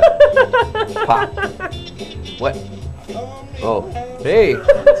some of that pop? What? Oh, hey.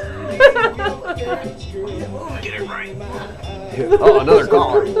 Get it right. Oh, another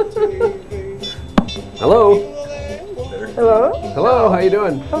caller. Hello. Hello? Hello, how you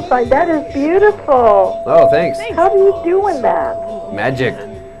doing? I'm fine. That is beautiful. Oh, thanks. How do you doing that? Magic.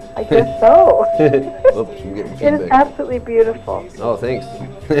 I guess so. Oops, I'm getting It is feedback. absolutely beautiful. Oh, thanks.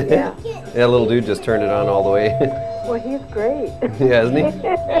 Yeah. Yeah, little dude just turned it on all the way. Well, he's great. Yeah, isn't he?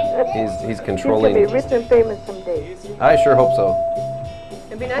 He's He's going controlling. to be rich and famous someday. I sure hope so.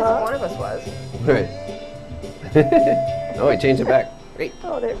 It'd be nice if one of us was. Right. Oh, he changed it back. Great.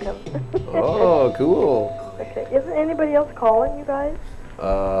 Oh, there it comes. Oh, cool. Okay. Isn't anybody else calling you guys?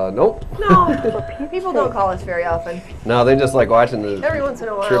 Nope. No, people don't call us very often. No, they just like watching the Every once in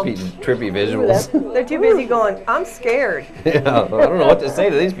a while. trippy visuals. They're too busy going, I'm scared. Yeah, I don't know what to say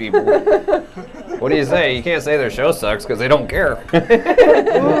to these people. What do you say? You can't say their show sucks because they don't care.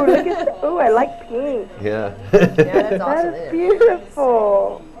 Ooh, look at ooh, I like pink. Yeah. Yeah, that's awesome. That is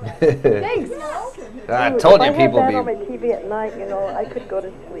beautiful. Thanks. I Ooh, told you if people I had that on my be. TV at night, you know, I could go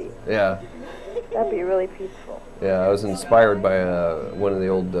to sleep. Yeah. That'd be really peaceful. Yeah, I was inspired by one of the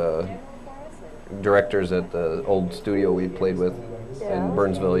old directors at the old studio we played with Yeah. in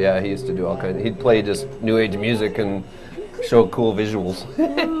Burnsville. Yeah, he used to do all kinds. He'd play just new age music and show cool visuals.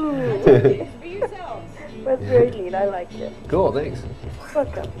 That's very neat. I liked it. Cool, thanks.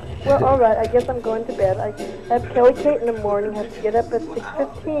 Welcome. Well, all right. I guess I'm going to bed. I have Kelly Kate in the morning. Have to get up at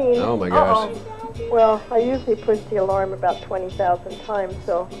 6:15. Oh my gosh. Well, I usually push the alarm about 20,000 times,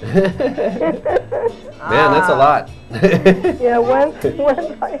 so. Man, that's a lot. Yeah, once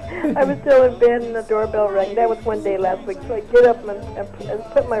I was still in bed and the doorbell rang. That was one day last week. So I get up and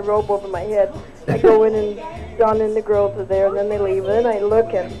put my robe over my head. I go in and John and the girls are there, and then they leave. And then I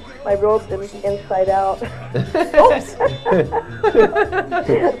look and my robe's inside out. Oops.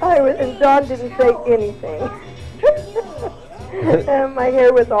 And John didn't say anything. And my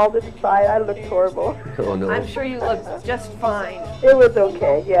hair was all to the side. I looked horrible. Oh no. I'm sure you look just fine. It was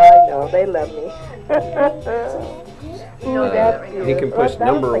okay. Yeah, I know. They love me. No, that's he good. can push That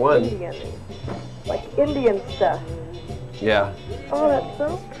number was one. Like Indian stuff. Yeah. Oh, that's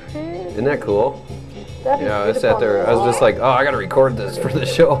so pretty. Isn't that cool? That is Yeah, I good sat upon there. the I was just wall. like, oh, I gotta record this for the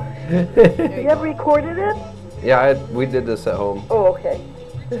show. You ever recorded it? Yeah, we did this at home. Oh, okay.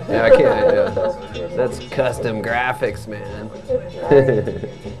 Yeah, I can't. Yeah. That's custom graphics, man.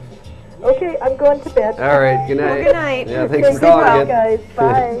 Okay, I'm going to bed. All right. Good night. Well, good night. Yeah, thanks for Sleep calling well, again. guys.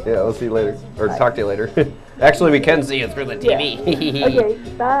 Bye. Yeah, we'll see you later, or talk to you later. Actually, we can see you through the TV. Okay,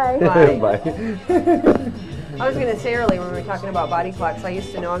 bye. Bye. Bye. I was going to say earlier when we were talking about body clocks, I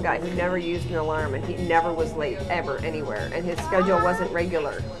used to know a guy who never used an alarm and he never was late ever anywhere, and his schedule wasn't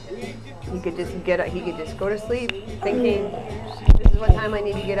regular. He could just get up, he could just go to sleep thinking, this is what time I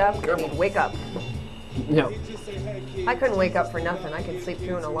need to get up, and he'd wake up. No. I couldn't wake up for nothing. I could sleep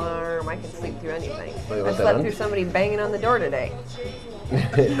through an alarm. I could sleep through anything. Wait, I what's that slept on? through somebody banging on the door today.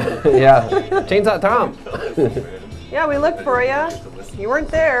 Yeah. Chainsaw Tom. Yeah, we looked for you. You weren't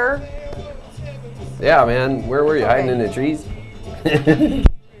there. Yeah, man. Where were you? Okay. Hiding in the trees?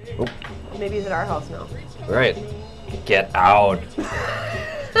 Maybe he's at our house now. Right. Get out.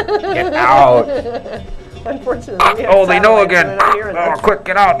 Get out. Unfortunately, we have Oh, they know satellites, so again. they're not hearing Oh, us. quick,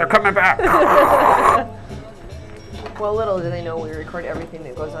 get out. They're coming back. Well, little do they know we record everything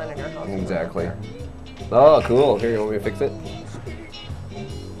that goes on in our house. Exactly. Oh, cool. Here, you want me to fix it?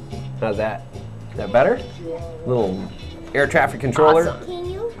 How's that? Is that better? Little air traffic controller. Awesome. Can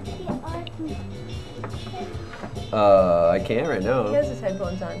you? I can't right He now. has his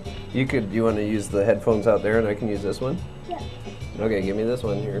headphones on. You want to use the headphones out there and I can use this one? Yeah. Okay, give me this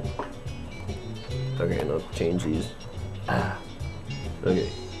one here. Okay, and I'll change these. Okay,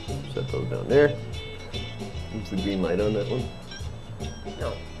 set those down there. Is the green light on that one?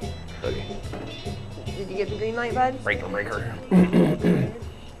 No. Okay. Did you get the green light, bud? Breaker.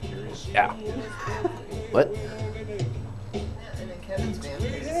 Yeah. What? And then Kevin's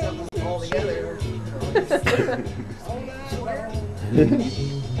family all together.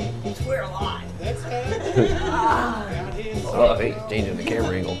 Swear a lot. Oh, hey, changing the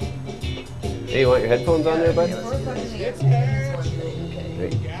camera angle. Hey, you want your headphones on there, bud? Hey.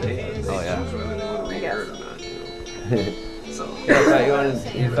 Oh, yeah. I guess.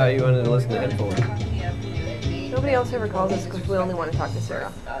 Yeah, you thought you wanted to listen to headphones. Nobody else ever calls us because we only want to talk to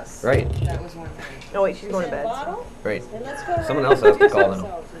Sarah. Right, No, wait, she's going to bed. So. right. Someone else has to call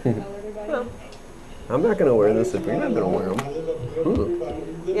now. Well, I'm not gonna wear this if you're not gonna wear them. Ooh.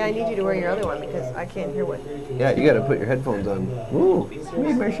 yeah, I need you to wear your other one because I can't hear what. Yeah, you gotta put your headphones on. Ooh,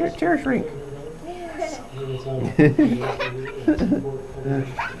 made my chair shrink.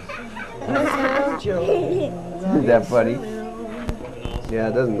 Is that funny? Yeah,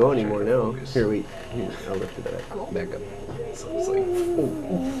 it doesn't go anymore now. Here, I'll lift it back up.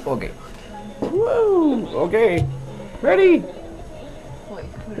 Ooh, okay. Woo! Okay. Ready?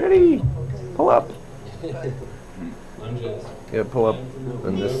 Ready? Pull up. Yeah, pull up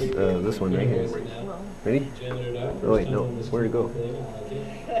on this one right here. Ready? Oh wait, no. Where'd it go?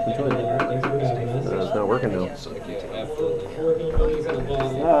 Which one? It's not working now.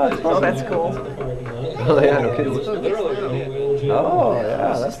 Oh, that's cool. Oh yeah, no kidding. Oh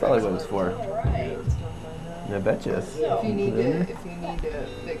yeah, that's probably what it's for. I betcha. If you need to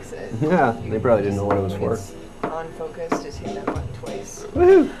fix it, Yeah, they probably didn't know what it was for. on focus, just hit that button twice.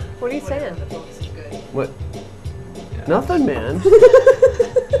 Woohoo! What are you saying? What? Nothing, man.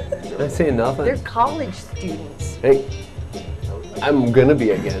 I'm saying nothing. They're college students. Hey, I'm gonna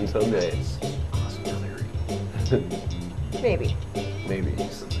be again someday. Maybe. Maybe.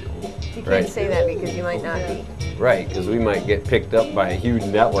 You can't Right. say that because you might not be. Right, because we might get picked up by a huge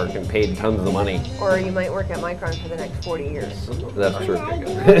network and paid tons of money. Or you might work at Micron for the next 40 years. That's true.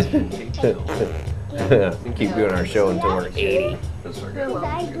 Keep doing our show until we're 80. Can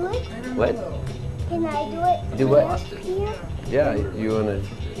I do it? What? Can I do it? Do what? Here? Yeah, you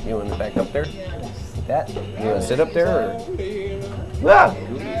wanna back up there? Like that? You wanna sit up there or? Ah!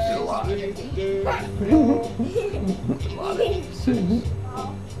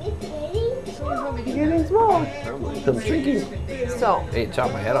 It's ready? Getting small. I'm drinking. So. Hey,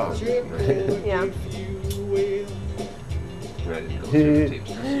 chop my head off. Yeah.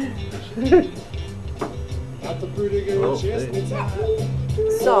 Oh,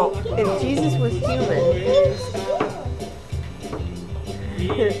 So, if Jesus was human,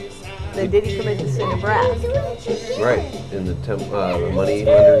 then did he commit the sin of wrath? right, in the money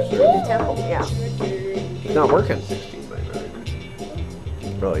lenders. The temple, yeah. It's not working.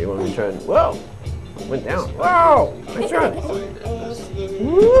 Bro, you want me to try and... Whoa! Went down. Whoa! Nice run.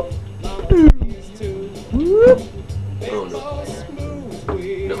 Whoop! Whoop! Oh, no.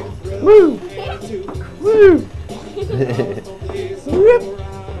 No. Woo! Woo! Whoop!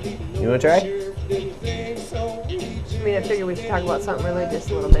 You want to try? I mean, I figure we should talk about something religious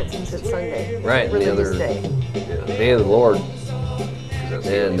a little bit since it's Sunday. Right. Religious day. Yeah, the day of the Lord.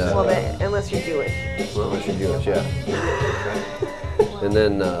 And, well, unless you're Jewish. Well, unless you're Jewish, yeah. And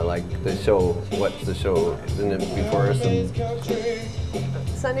then, like, the show, what's the show? Isn't it before us?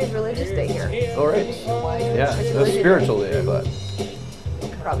 Sunday's religious day here. Oh, right. Yeah, that's spiritual day, I thought.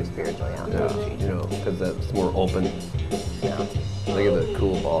 Probably spiritual, yeah. Yeah, you know, because that's more open. Yeah. Look at the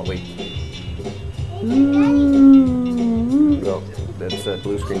cool ball. Wait. Oh, that's that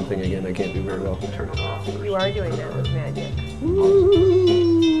blue screen thing again. I can't do very well. Turn it off. You are doing that with magic.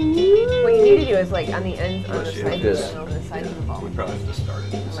 What you need to do is like on the end, on the side, on the side of the ball. We probably have to start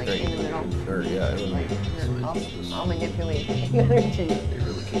it. Like in the middle. Or, yeah, I don't know. Like, I'll manipulate the energy. You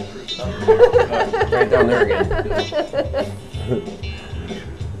really can't prove it. Right down there again.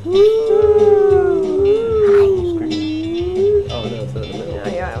 Oh, no, it's not in the middle.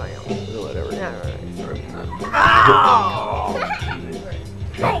 Yeah. Whatever. Yeah, right.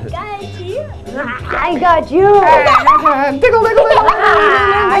 I got you. I got you. Tickle, tickle, tickle.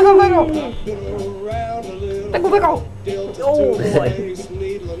 Tickle, tickle. Oh, boy.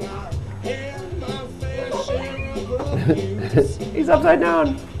 He's upside down.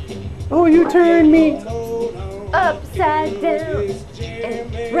 Oh, you turned me. Upside down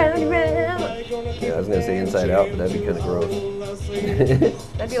and round and round. Yeah, I was gonna say inside out, but that'd be kind of gross.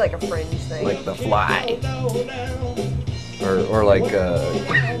 That'd be like a fringe thing. Like the Fly, or like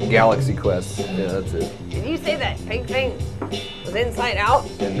Galaxy Quest. Yeah, that's it. Did you say that pink thing was inside out?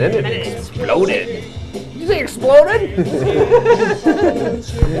 And then it exploded. Did you say exploded?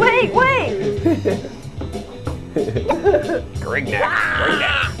 Wait. Ring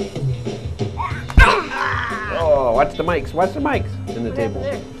that. Oh, watch the mics. Watch the mics in the table.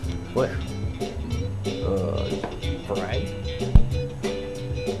 What? Fried?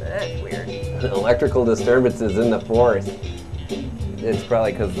 That's weird. Electrical disturbances in the forest. It's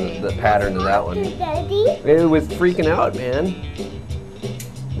probably because of the pattern of that one. Daddy? It was freaking out, man.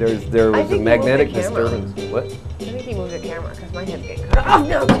 There was a magnetic disturbance. What? I think he moved the camera because my head's getting cut off. Oh,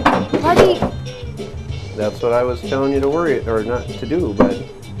 no. Buddy. That's what I was telling you to worry or not to do, but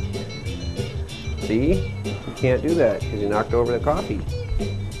see, you can't do that because you knocked over the coffee.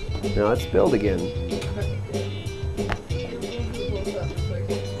 Now it's spilled again.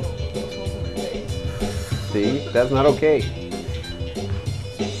 See, that's not okay.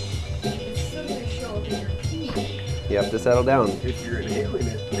 You have to settle down. If you're inhaling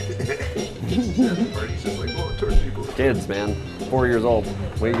it. Marty's just like, oh, towards people. Kids, man, 4 years old.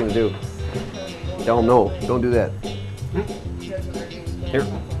 What are you gonna do? Tell them no. Don't do that. Here,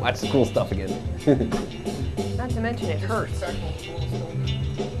 watch the cool stuff again. Not to mention it hurts.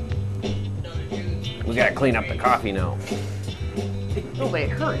 We gotta clean up the coffee now. Oh, but it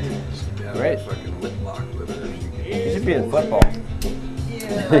hurts. Right. Fucking lip lock with her. You should be in football.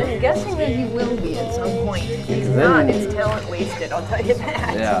 I'm guessing that he will be at some point. If he's not, his talent wasted, I'll tell you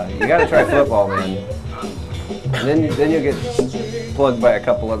that. Yeah, you gotta try football, man. And then you'll get plugged by a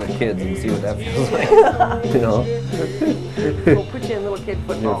couple other kids and see what that feels like. You know? We'll put you in little kid You're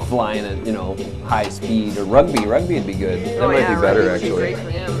football. flying at, high speed. Or rugby. Rugby would be good. That might be better, rugby would be actually. great for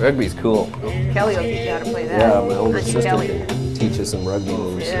him. Rugby's cool. Kelly will teach you how to play that. Yeah, my older Auntie sister Kelly. can teach us some rugby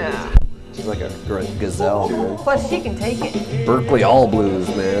moves. Yeah. She's like a gazelle, man. Plus, she can take it. Berkeley All Blues,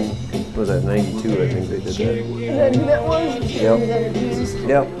 man. What was that, 92, I think they did that. Is that who that was? Yep.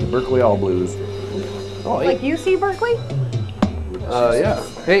 Yep, Berkeley All Blues. Oh, hey. Like UC Berkeley? Yeah.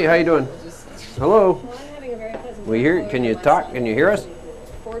 Hey, how you doing? Hello. We hear? Can you talk? Can you hear us?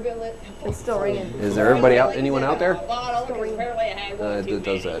 It's still ringing. Is there everybody out? Anyone out there? It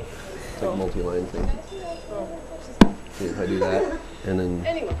does that. It's like a multi-line thing. See if I do that, and then.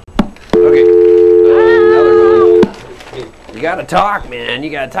 Okay. Now they're gone. You gotta talk, man. You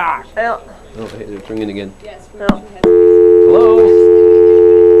gotta talk. No. Oh, hey, they're ringing again. No. Hello.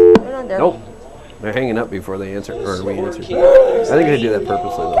 We're not done. Nope. They're hanging up before they answer, or we answer. I think they do that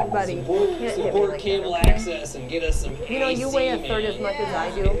purposely, though. Buddy, you can't hit me Support like cable that. access and get us some. You know, you weigh a third as much as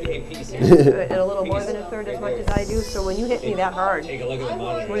I do, and a little more than a third as much as I do. So when you hit me that hard, Take a look at the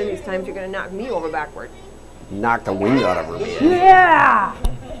monitor. one of these times you're gonna knock me over backward. Knock the wind out of her, man. Yeah!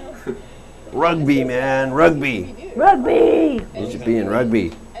 Rugby, man, rugby. Rugby! You should be in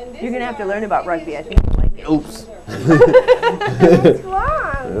rugby. You're gonna have to learn about rugby. I think you like it. Oops. What's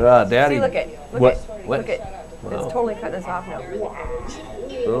wrong? Daddy. See, look at, What? look at. It's totally cutting us off now.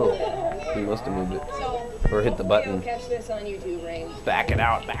 Oh, he must have moved it. Or hit the button. Catch this on YouTube, Rain. Back it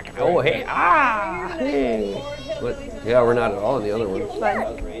out, back it out. Oh, hey, ah! Hey. What? Yeah, we're not at all in the other one.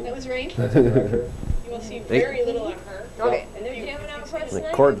 That was Rain. You will see very little of her. Okay. And they're jamming out for us The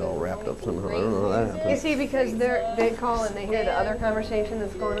tonight. cord's all wrapped up somehow. I don't know how that You happened. see, because they call and they hear the other conversation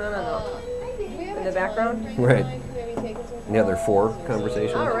that's going on in the background. Right. The other 4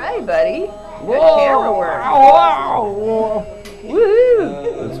 conversations. All right, buddy. Good camera work.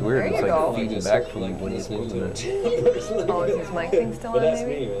 Woo! That's weird. There It's you like go. feeding back from when he's moving it. Oh, is this mic thing still But on, that's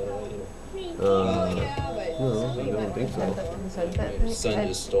maybe? me, man. No, I don't think so. Sunset My son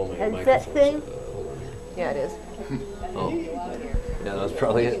just stole my headset microphone. thing? So, hold on. Yeah, it is. Oh. Yeah, that's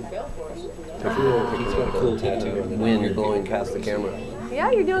probably it. He's got a cool tattoo on the Wind blowing past the camera. Yeah,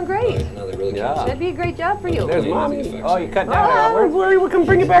 you're doing great. Now they really Yeah. That'd be a great job for you. There's mommy. Oh, you cut that Oh. out. Where can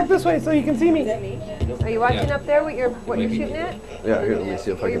bring it back this way so you can see me. Are you watching up there what you're shooting at? Yeah, here, let me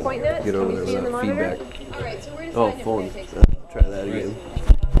see if I Are you can pointing at? get over Can you there see in the without monitor? feedback. All right, so we're Oh, deciding phone. if we're gonna take Try that again.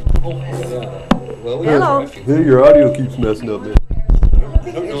 Well, we Hello. Hey, your audio keeps messing up, man.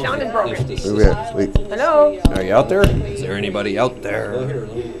 Your sound is broken. Okay, wait. Hello? Are you out there? Is there anybody out Well, there? here,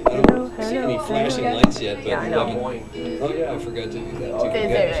 I don't see any flashing lights yet, but Yeah, I know. oh yeah, I forgot to do that too. Is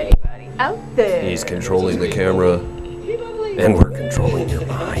there anybody out there? He's controlling the camera, and we're controlling your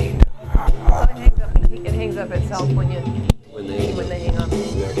mind. It hangs up itself when they hang up.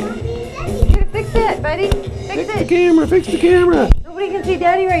 Okay. Here, fix it, buddy. Fix The it. camera, fix the camera. Nobody can see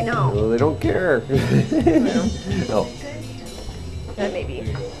Daddy right now. Well, they don't care. Oh. That may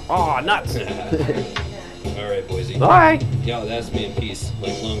be. Oh, nuts. All right, Boise. Bye. Yeah, that's me in peace,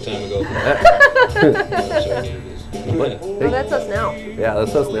 like a long time ago. Oh, that's us now. Yeah,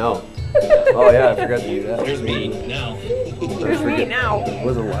 that's us now. Oh yeah, I forgot to do that. There's me now. Here's me now. It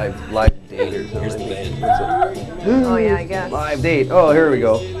was a live date or Here's the something. band. Oh, yeah, I guess. Live date. Oh, here we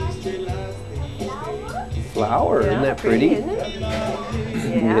go. Flower, isn't that pretty? Isn't it?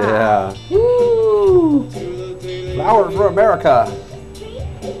 Yeah. Woo! Flower for America.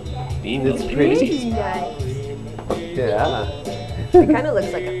 It's pretty. Nice. Yeah. It kind of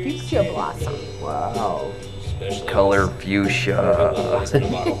looks like a fuchsia blossom. Wow. Especially Color fuchsia. lights in a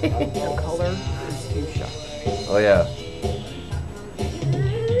bottle. The color is fuchsia. Oh yeah.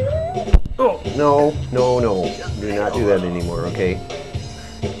 Oh no, no, no! Do not do that anymore, okay?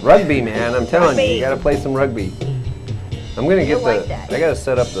 Rugby, man! I'm telling you, you gotta play some rugby. I'm gonna get like that. I gotta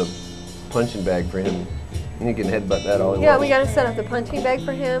set up the punching bag for him. And he can headbutt that all he Yeah, wants. we got to set up the punching bag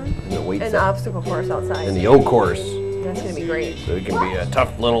for him And the weights and the up. obstacle course outside. And the O course, That's going to be great. so he can be a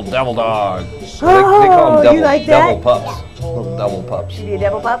tough little devil dog. Oh, they call them you like that? devil pups. Little devil pups. You be a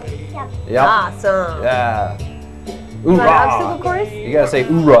devil pup? Yep. Awesome. Yeah. You want an obstacle Oorah. course? You gotta say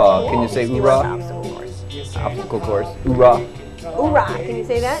oorah. Can you say He wants oorah? obstacle course. Obstacle course. Oorah. Hoorah. Can you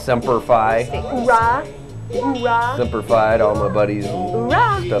say that? Semper Fi. Say hoorah. Hoorah. Semper Fi to all my buddies and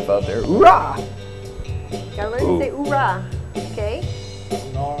Hoorah. stuff out there. Oorah! Gotta learn to say hoorah. Okay?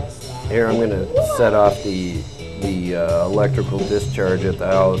 Here, I'm gonna set off the electrical discharge at the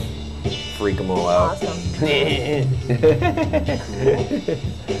house. Freak them all out. Awesome. Can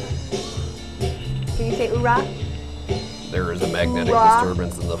you say hoorah? There is a magnetic Hoorah.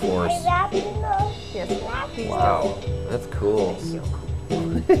 disturbance in the force. Yes. Please Wow, that's cool.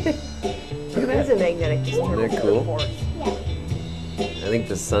 There is a magnetic disturbance. Isn't that cool? in the force. I think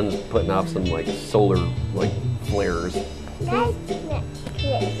the sun's putting off some like solar like flares.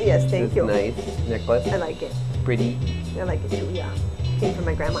 Yes, thank It's you. nice necklace. I like it. Pretty. I like it too, yeah. Came from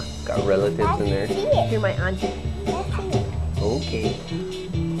my grandma. Got relatives in there. You're my auntie. Okay.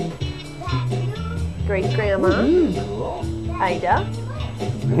 Great grandma, Ida.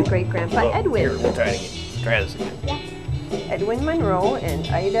 Great grandpa Edwin. Here, we'll try it again. Try this again. Edwin Monroe and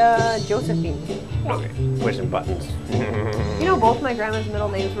Ida Josephine. Okay. Pushing buttons. You know both my grandma's middle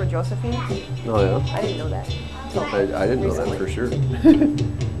names were Josephine? Oh yeah. I didn't know that. So, I didn't know that for sure.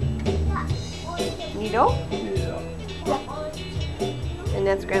 Neato? Yeah. And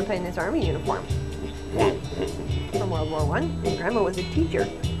that's grandpa in his army uniform. From World War I. And grandma was a teacher.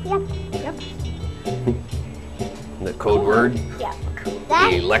 Yep. The code word. Yeah,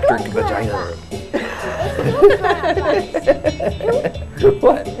 electric vagina.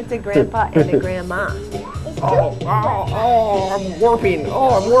 What? It's a grandpa and a grandma. I'm warping.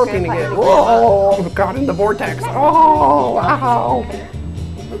 I'm warping again. Oh, got in the vortex. Oh, wow.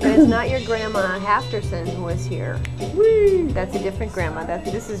 But it's not your grandma Hafterson who was here. That's a different grandma.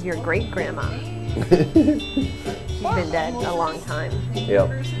 This is your great grandma. She's been dead a long time.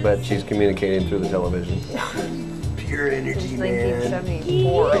 Yep, but she's communicating through the television. Pure energy, Since man.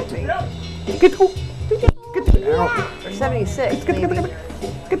 1974, I think. Or 76, maybe. Is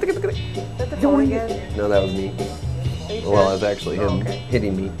that the phone again? No, that was me. Are you Well, sure? it was actually him Oh, okay.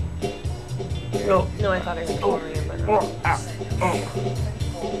 hitting me. No, I thought I heard Gloria, but no.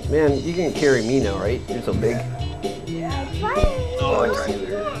 Man, you can carry me now, right? You're so big. Oh,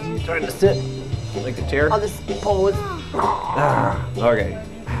 I'm trying to sit. Like a chair? I'll just pose. Okay.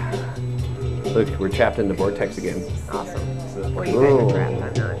 Look, we're trapped in the vortex again. Awesome. Well, you guys are trapped.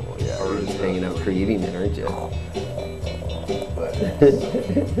 I'm not. Yeah, we're just hanging out creating it, aren't you?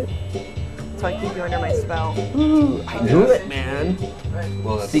 So I keep you under my spell. I knew it, man.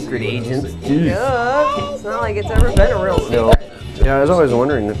 Well, that's Secret agents. Yeah. It's not like it's ever been a real secret. No. Yeah, I was always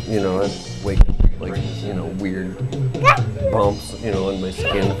wondering if, like weird bumps, on my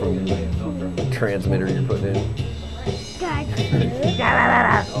skin from the transmitter you're putting in.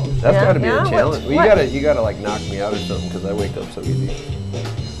 That's gotta be a challenge. Well, you gotta like knock me out or something because I wake up so easy.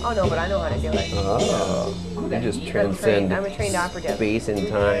 Oh no, but I know how to do it. Oh, you just transcend I'm a trained operative. space and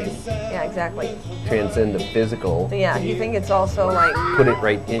time. Yeah, exactly. Transcend the physical. Yeah, you think it's also like, Put it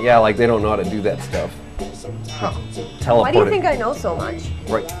right in. Yeah, like they don't know how to do that stuff. Teleport why do you it think I know so much?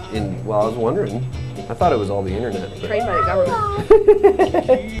 right in. Well, I was wondering. I thought it was all the internet. but- Trained by the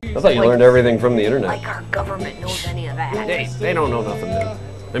government. I thought you learned everything from the internet. Like our government knows any of that. They don't know nothing then.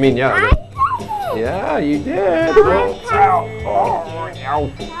 I mean, yeah. Yeah, you did. Oh, ow. Oh,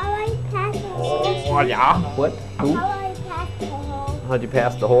 ow. Oh, yeah. What? Who? How'd you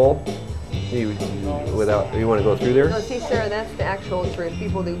pass the hole? You want to go through there? No, see, Sarah, that's the actual truth.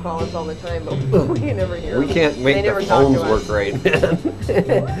 People do call us all the time, but we can never hear We them. can't They make never the talk to phones us. work right, man.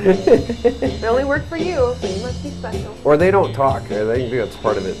 They only work for you, so you must be special. Or they don't talk. I think that's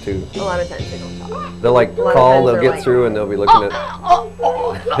part of it too. A lot of times they don't talk. They'll like A lot of call, times they'll they're get like, through, and they'll be looking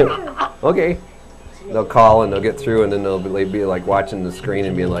at. Okay. They'll call and they'll get through, and then they'll be like watching the screen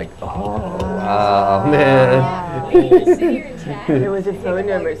and be like, "Oh, wow, man." There was a phone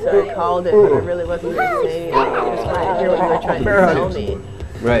number, so I called it, but I really wasn't going to say anything. I just wanted to hear what you were trying to tell me.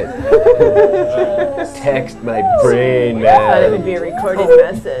 Right. Text my brain, I thought it would man. be a recorded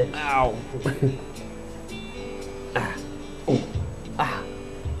message. Ow.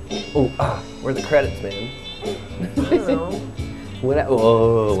 Where are the credits, man? I don't know. What?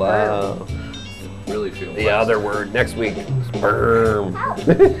 Oh, wow. really feel The other word next week. Sperm.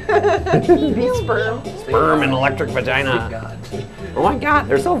 Be sperm. Sperm and electric vagina. God. Oh my God,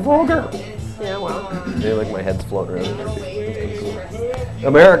 they're so vulgar. Yeah, well. Maybe like my head's floating around.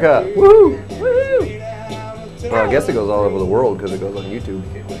 America. Woo! Woo! Well, I guess it goes all over the world because it goes on YouTube.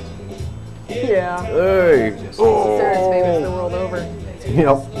 Yeah. Hey. Sarah's famous the world over.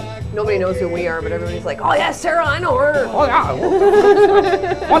 Yep. Nobody knows who we are, but everybody's like, oh yeah, Sarah, I know her. Oh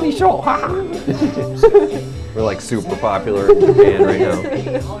yeah. Funny show. We're like super popular in Japan right now.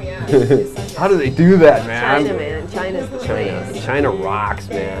 Oh yeah. How do they do that, man? China, man. China's the place. China rocks,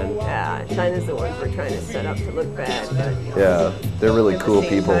 man. Yeah, China's the ones we're trying to set up to look bad. But, Yeah, they're really at the cool same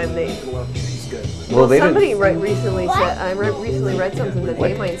people. time, they, Well, they somebody didn't. recently said, recently read something that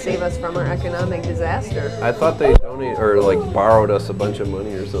they might save us from our economic disaster. I thought they donated or like borrowed us a bunch of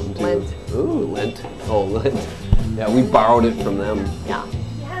money or something too. Lent. Ooh, Lent. Oh, Lent. Yeah, we borrowed it from them. Yeah.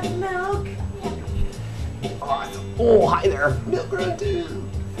 Oh, hi there.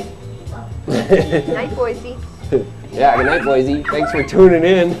 Night, Boise. Yeah, good night, Boise. Thanks for tuning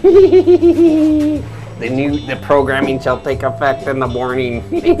in. The programming shall take effect in the morning.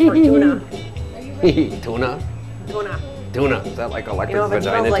 Thanks for tuna. Tuna? Tuna. Tuna. Is that like electric You know, if it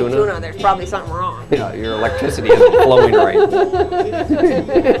vagina smells like tuna? tuna, there's probably something wrong. Yeah, your electricity isn't flowing right.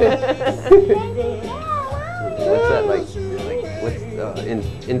 What's that like what's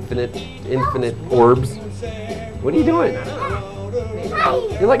infinite orbs? What are you doing?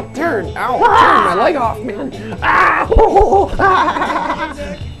 You're like, turn my leg off, man. Oh,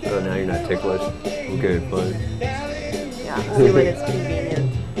 now you're not ticklish. Okay, fine. Yeah, see when it's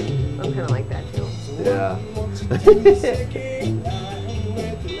convenient. I'm kind of like that too. Yeah.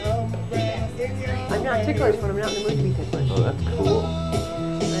 I'm not ticklish when I'm not in the mood to be ticklish. Oh, that's cool.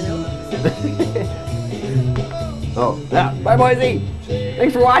 I know. Oh, yeah. Bye, Boise.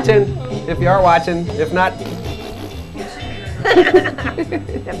 Thanks for watching. If you are watching. If not,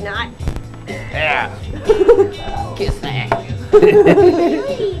 If not, Yeah. Kiss that.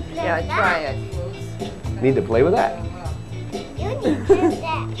 yeah, try it. Need to play with that? You need to do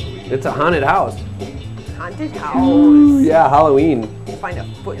that. It's a haunted house. Haunted house. Yeah, Halloween. Find a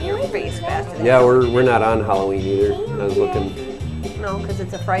foot in your face faster. Yeah, we're not on Halloween either. I was looking. No, because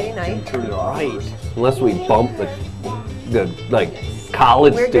it's a Friday night. Turn it off. Right. Unless we bump the like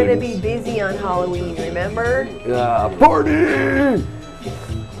college We're students. gonna be busy on Halloween, remember? Party!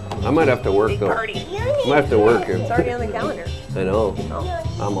 I might have to work Big though. party. I might have to work. It's already on the calendar. I know.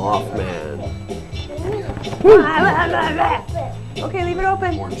 Oh. I'm off, man. Okay, leave it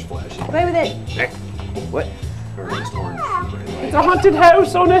open. Orange flashing. Play with it. What? Or just orange. It's a haunted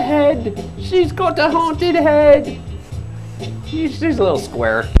house on a head. She's got a haunted head. She's a little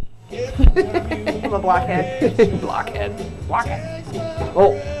square. I'm a blockhead. Blockhead. Blockhead.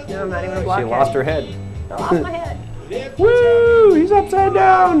 Oh, No, I'm not even a she blockhead. lost her head. I lost my head. Woo! He's upside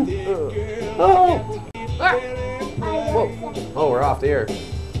down. Oh. Ah. Whoa. Oh, we're off the air.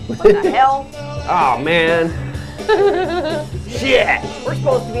 What the hell? Oh, man. Shit. We're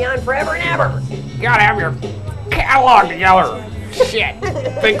supposed to be on forever and ever. Gotta have your catalog together. Shit.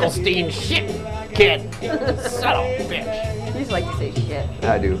 Finkelstein shit, kid. Son of a bitch. You just like to say shit.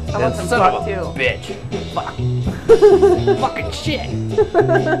 I do. I want And some son fuck of a too. bitch. Fuck. Fucking shit.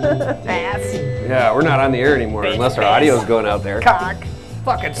 Ass. Yeah, we're not on the air anymore unless our audio's going out there. Cock.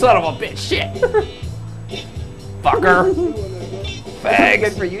 Fucking son of a bitch. Shit. Fucker. Good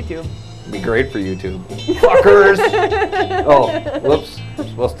Fags. for YouTube. Be great for YouTube. Fuckers. Oh, whoops. I'm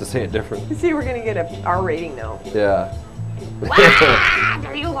supposed to say it different. See, we're gonna get a R rating now. Yeah.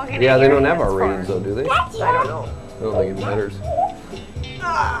 Are you looking Yeah, at they your don't have hands our for? ratings though, do they? I don't know. I don't think it matters.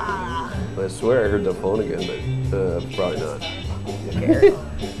 I swear I heard the phone again, but probably not. Who cares?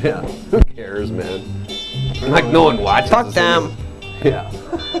 Yeah, who cares, man? Like no one watches. Fuck this them. anyway. Yeah.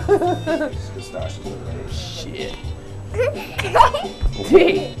 Pistachios are right. Shit.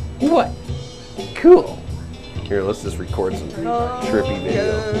 Hey, what? Cool. Here, let's just record some trippy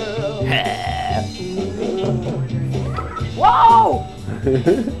video. Whoa!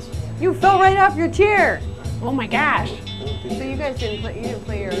 You fell right off your chair. Oh my gosh. So you guys didn't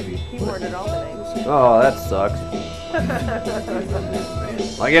play your keyboard at all today. Oh, that sucks.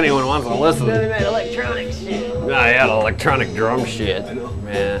 Like anyone wants to listen. None of that electronic shit. Oh, yeah, the electronic drum shit,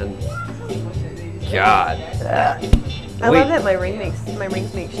 man. God. I love that my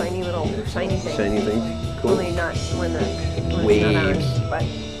rings make shiny little shiny things. Shiny things. Cool. Only not when it's Waves. not on, but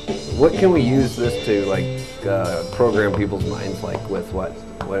What can we use this to, like, program people's minds, like, with what?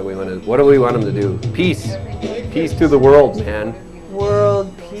 What do we want them to do? Peace. Peace to the world, man.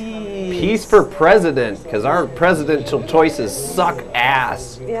 world peace. Peace for president, because our presidential choices suck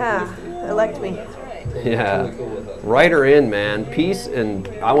ass. Yeah, elect me. Yeah. Write her in, man. Peace, and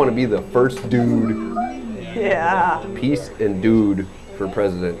I want to be the first dude. Yeah. Peace and dude for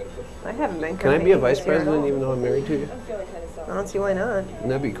president. I haven't been. Can I be a vice this year at all. president even though I'm married to you? I don't see why not. Wouldn't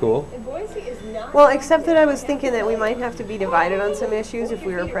that be cool? Well, except that I was thinking that we might have to be divided on some issues if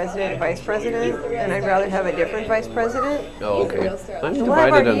we were president and vice president, and I'd rather have a different vice president. Oh, okay. I'm We'll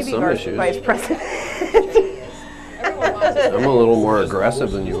have divided our on baby some issues. vice president. I'm a little more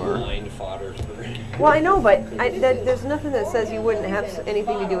aggressive than you are. Blind fodder for. Well, I know, but there's nothing that says you wouldn't have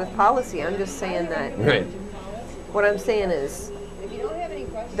anything to do with policy. I'm just saying that. Right. What I'm saying is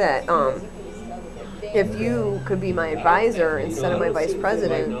that if you could be my advisor instead of my vice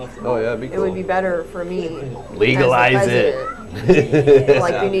president, Oh, yeah, it'd be it cool. would be better for me. Legalize as the it. president.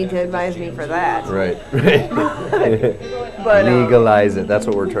 Like you need to advise me for that. Right, right. But Legalize it. That's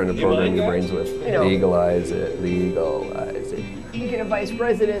what we're trying to program your brains with. You know. Legalize it. Legalize it. you get a vice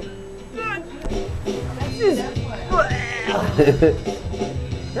president.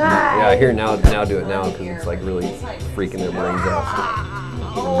 Yeah, here now do it now because it's like really freaking their brains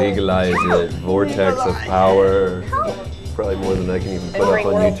out. Legalize it. Vortex of power. Probably more than I can even put up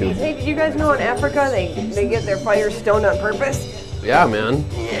on YouTube. Hey, did you guys know in Africa they get their fire stoned on purpose? Yeah, man.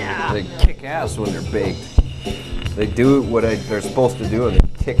 Yeah. They kick ass when they're baked. They do what they're supposed to do and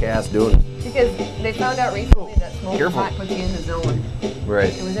they kick ass doing it. Because they found out recently that smoking Careful. pot puts you in the zone. Right.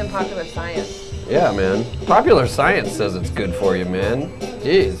 It was in popular science. Yeah, man. Popular science says it's good for you, man.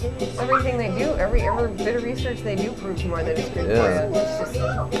 Jeez. Everything they do, every bit of research they do proves more that it's good Yeah. for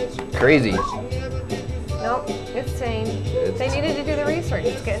you. It's just, Crazy. nope, it's sane. They needed to do the research.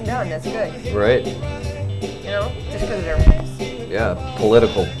 It's getting done. That's good. Right. You know, just because they're Yeah.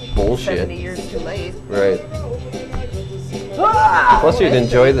 Political 70 bullshit. years too late. Right. Ah! Plus, you'd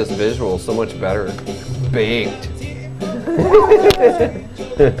enjoy this visual so much better. Baked.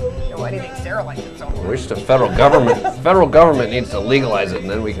 Your anything sterilized it. So. I wish the federal government needs to legalize it, and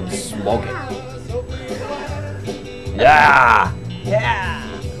then we can smoke it. Yeah. Yeah.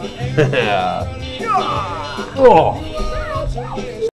 Oh.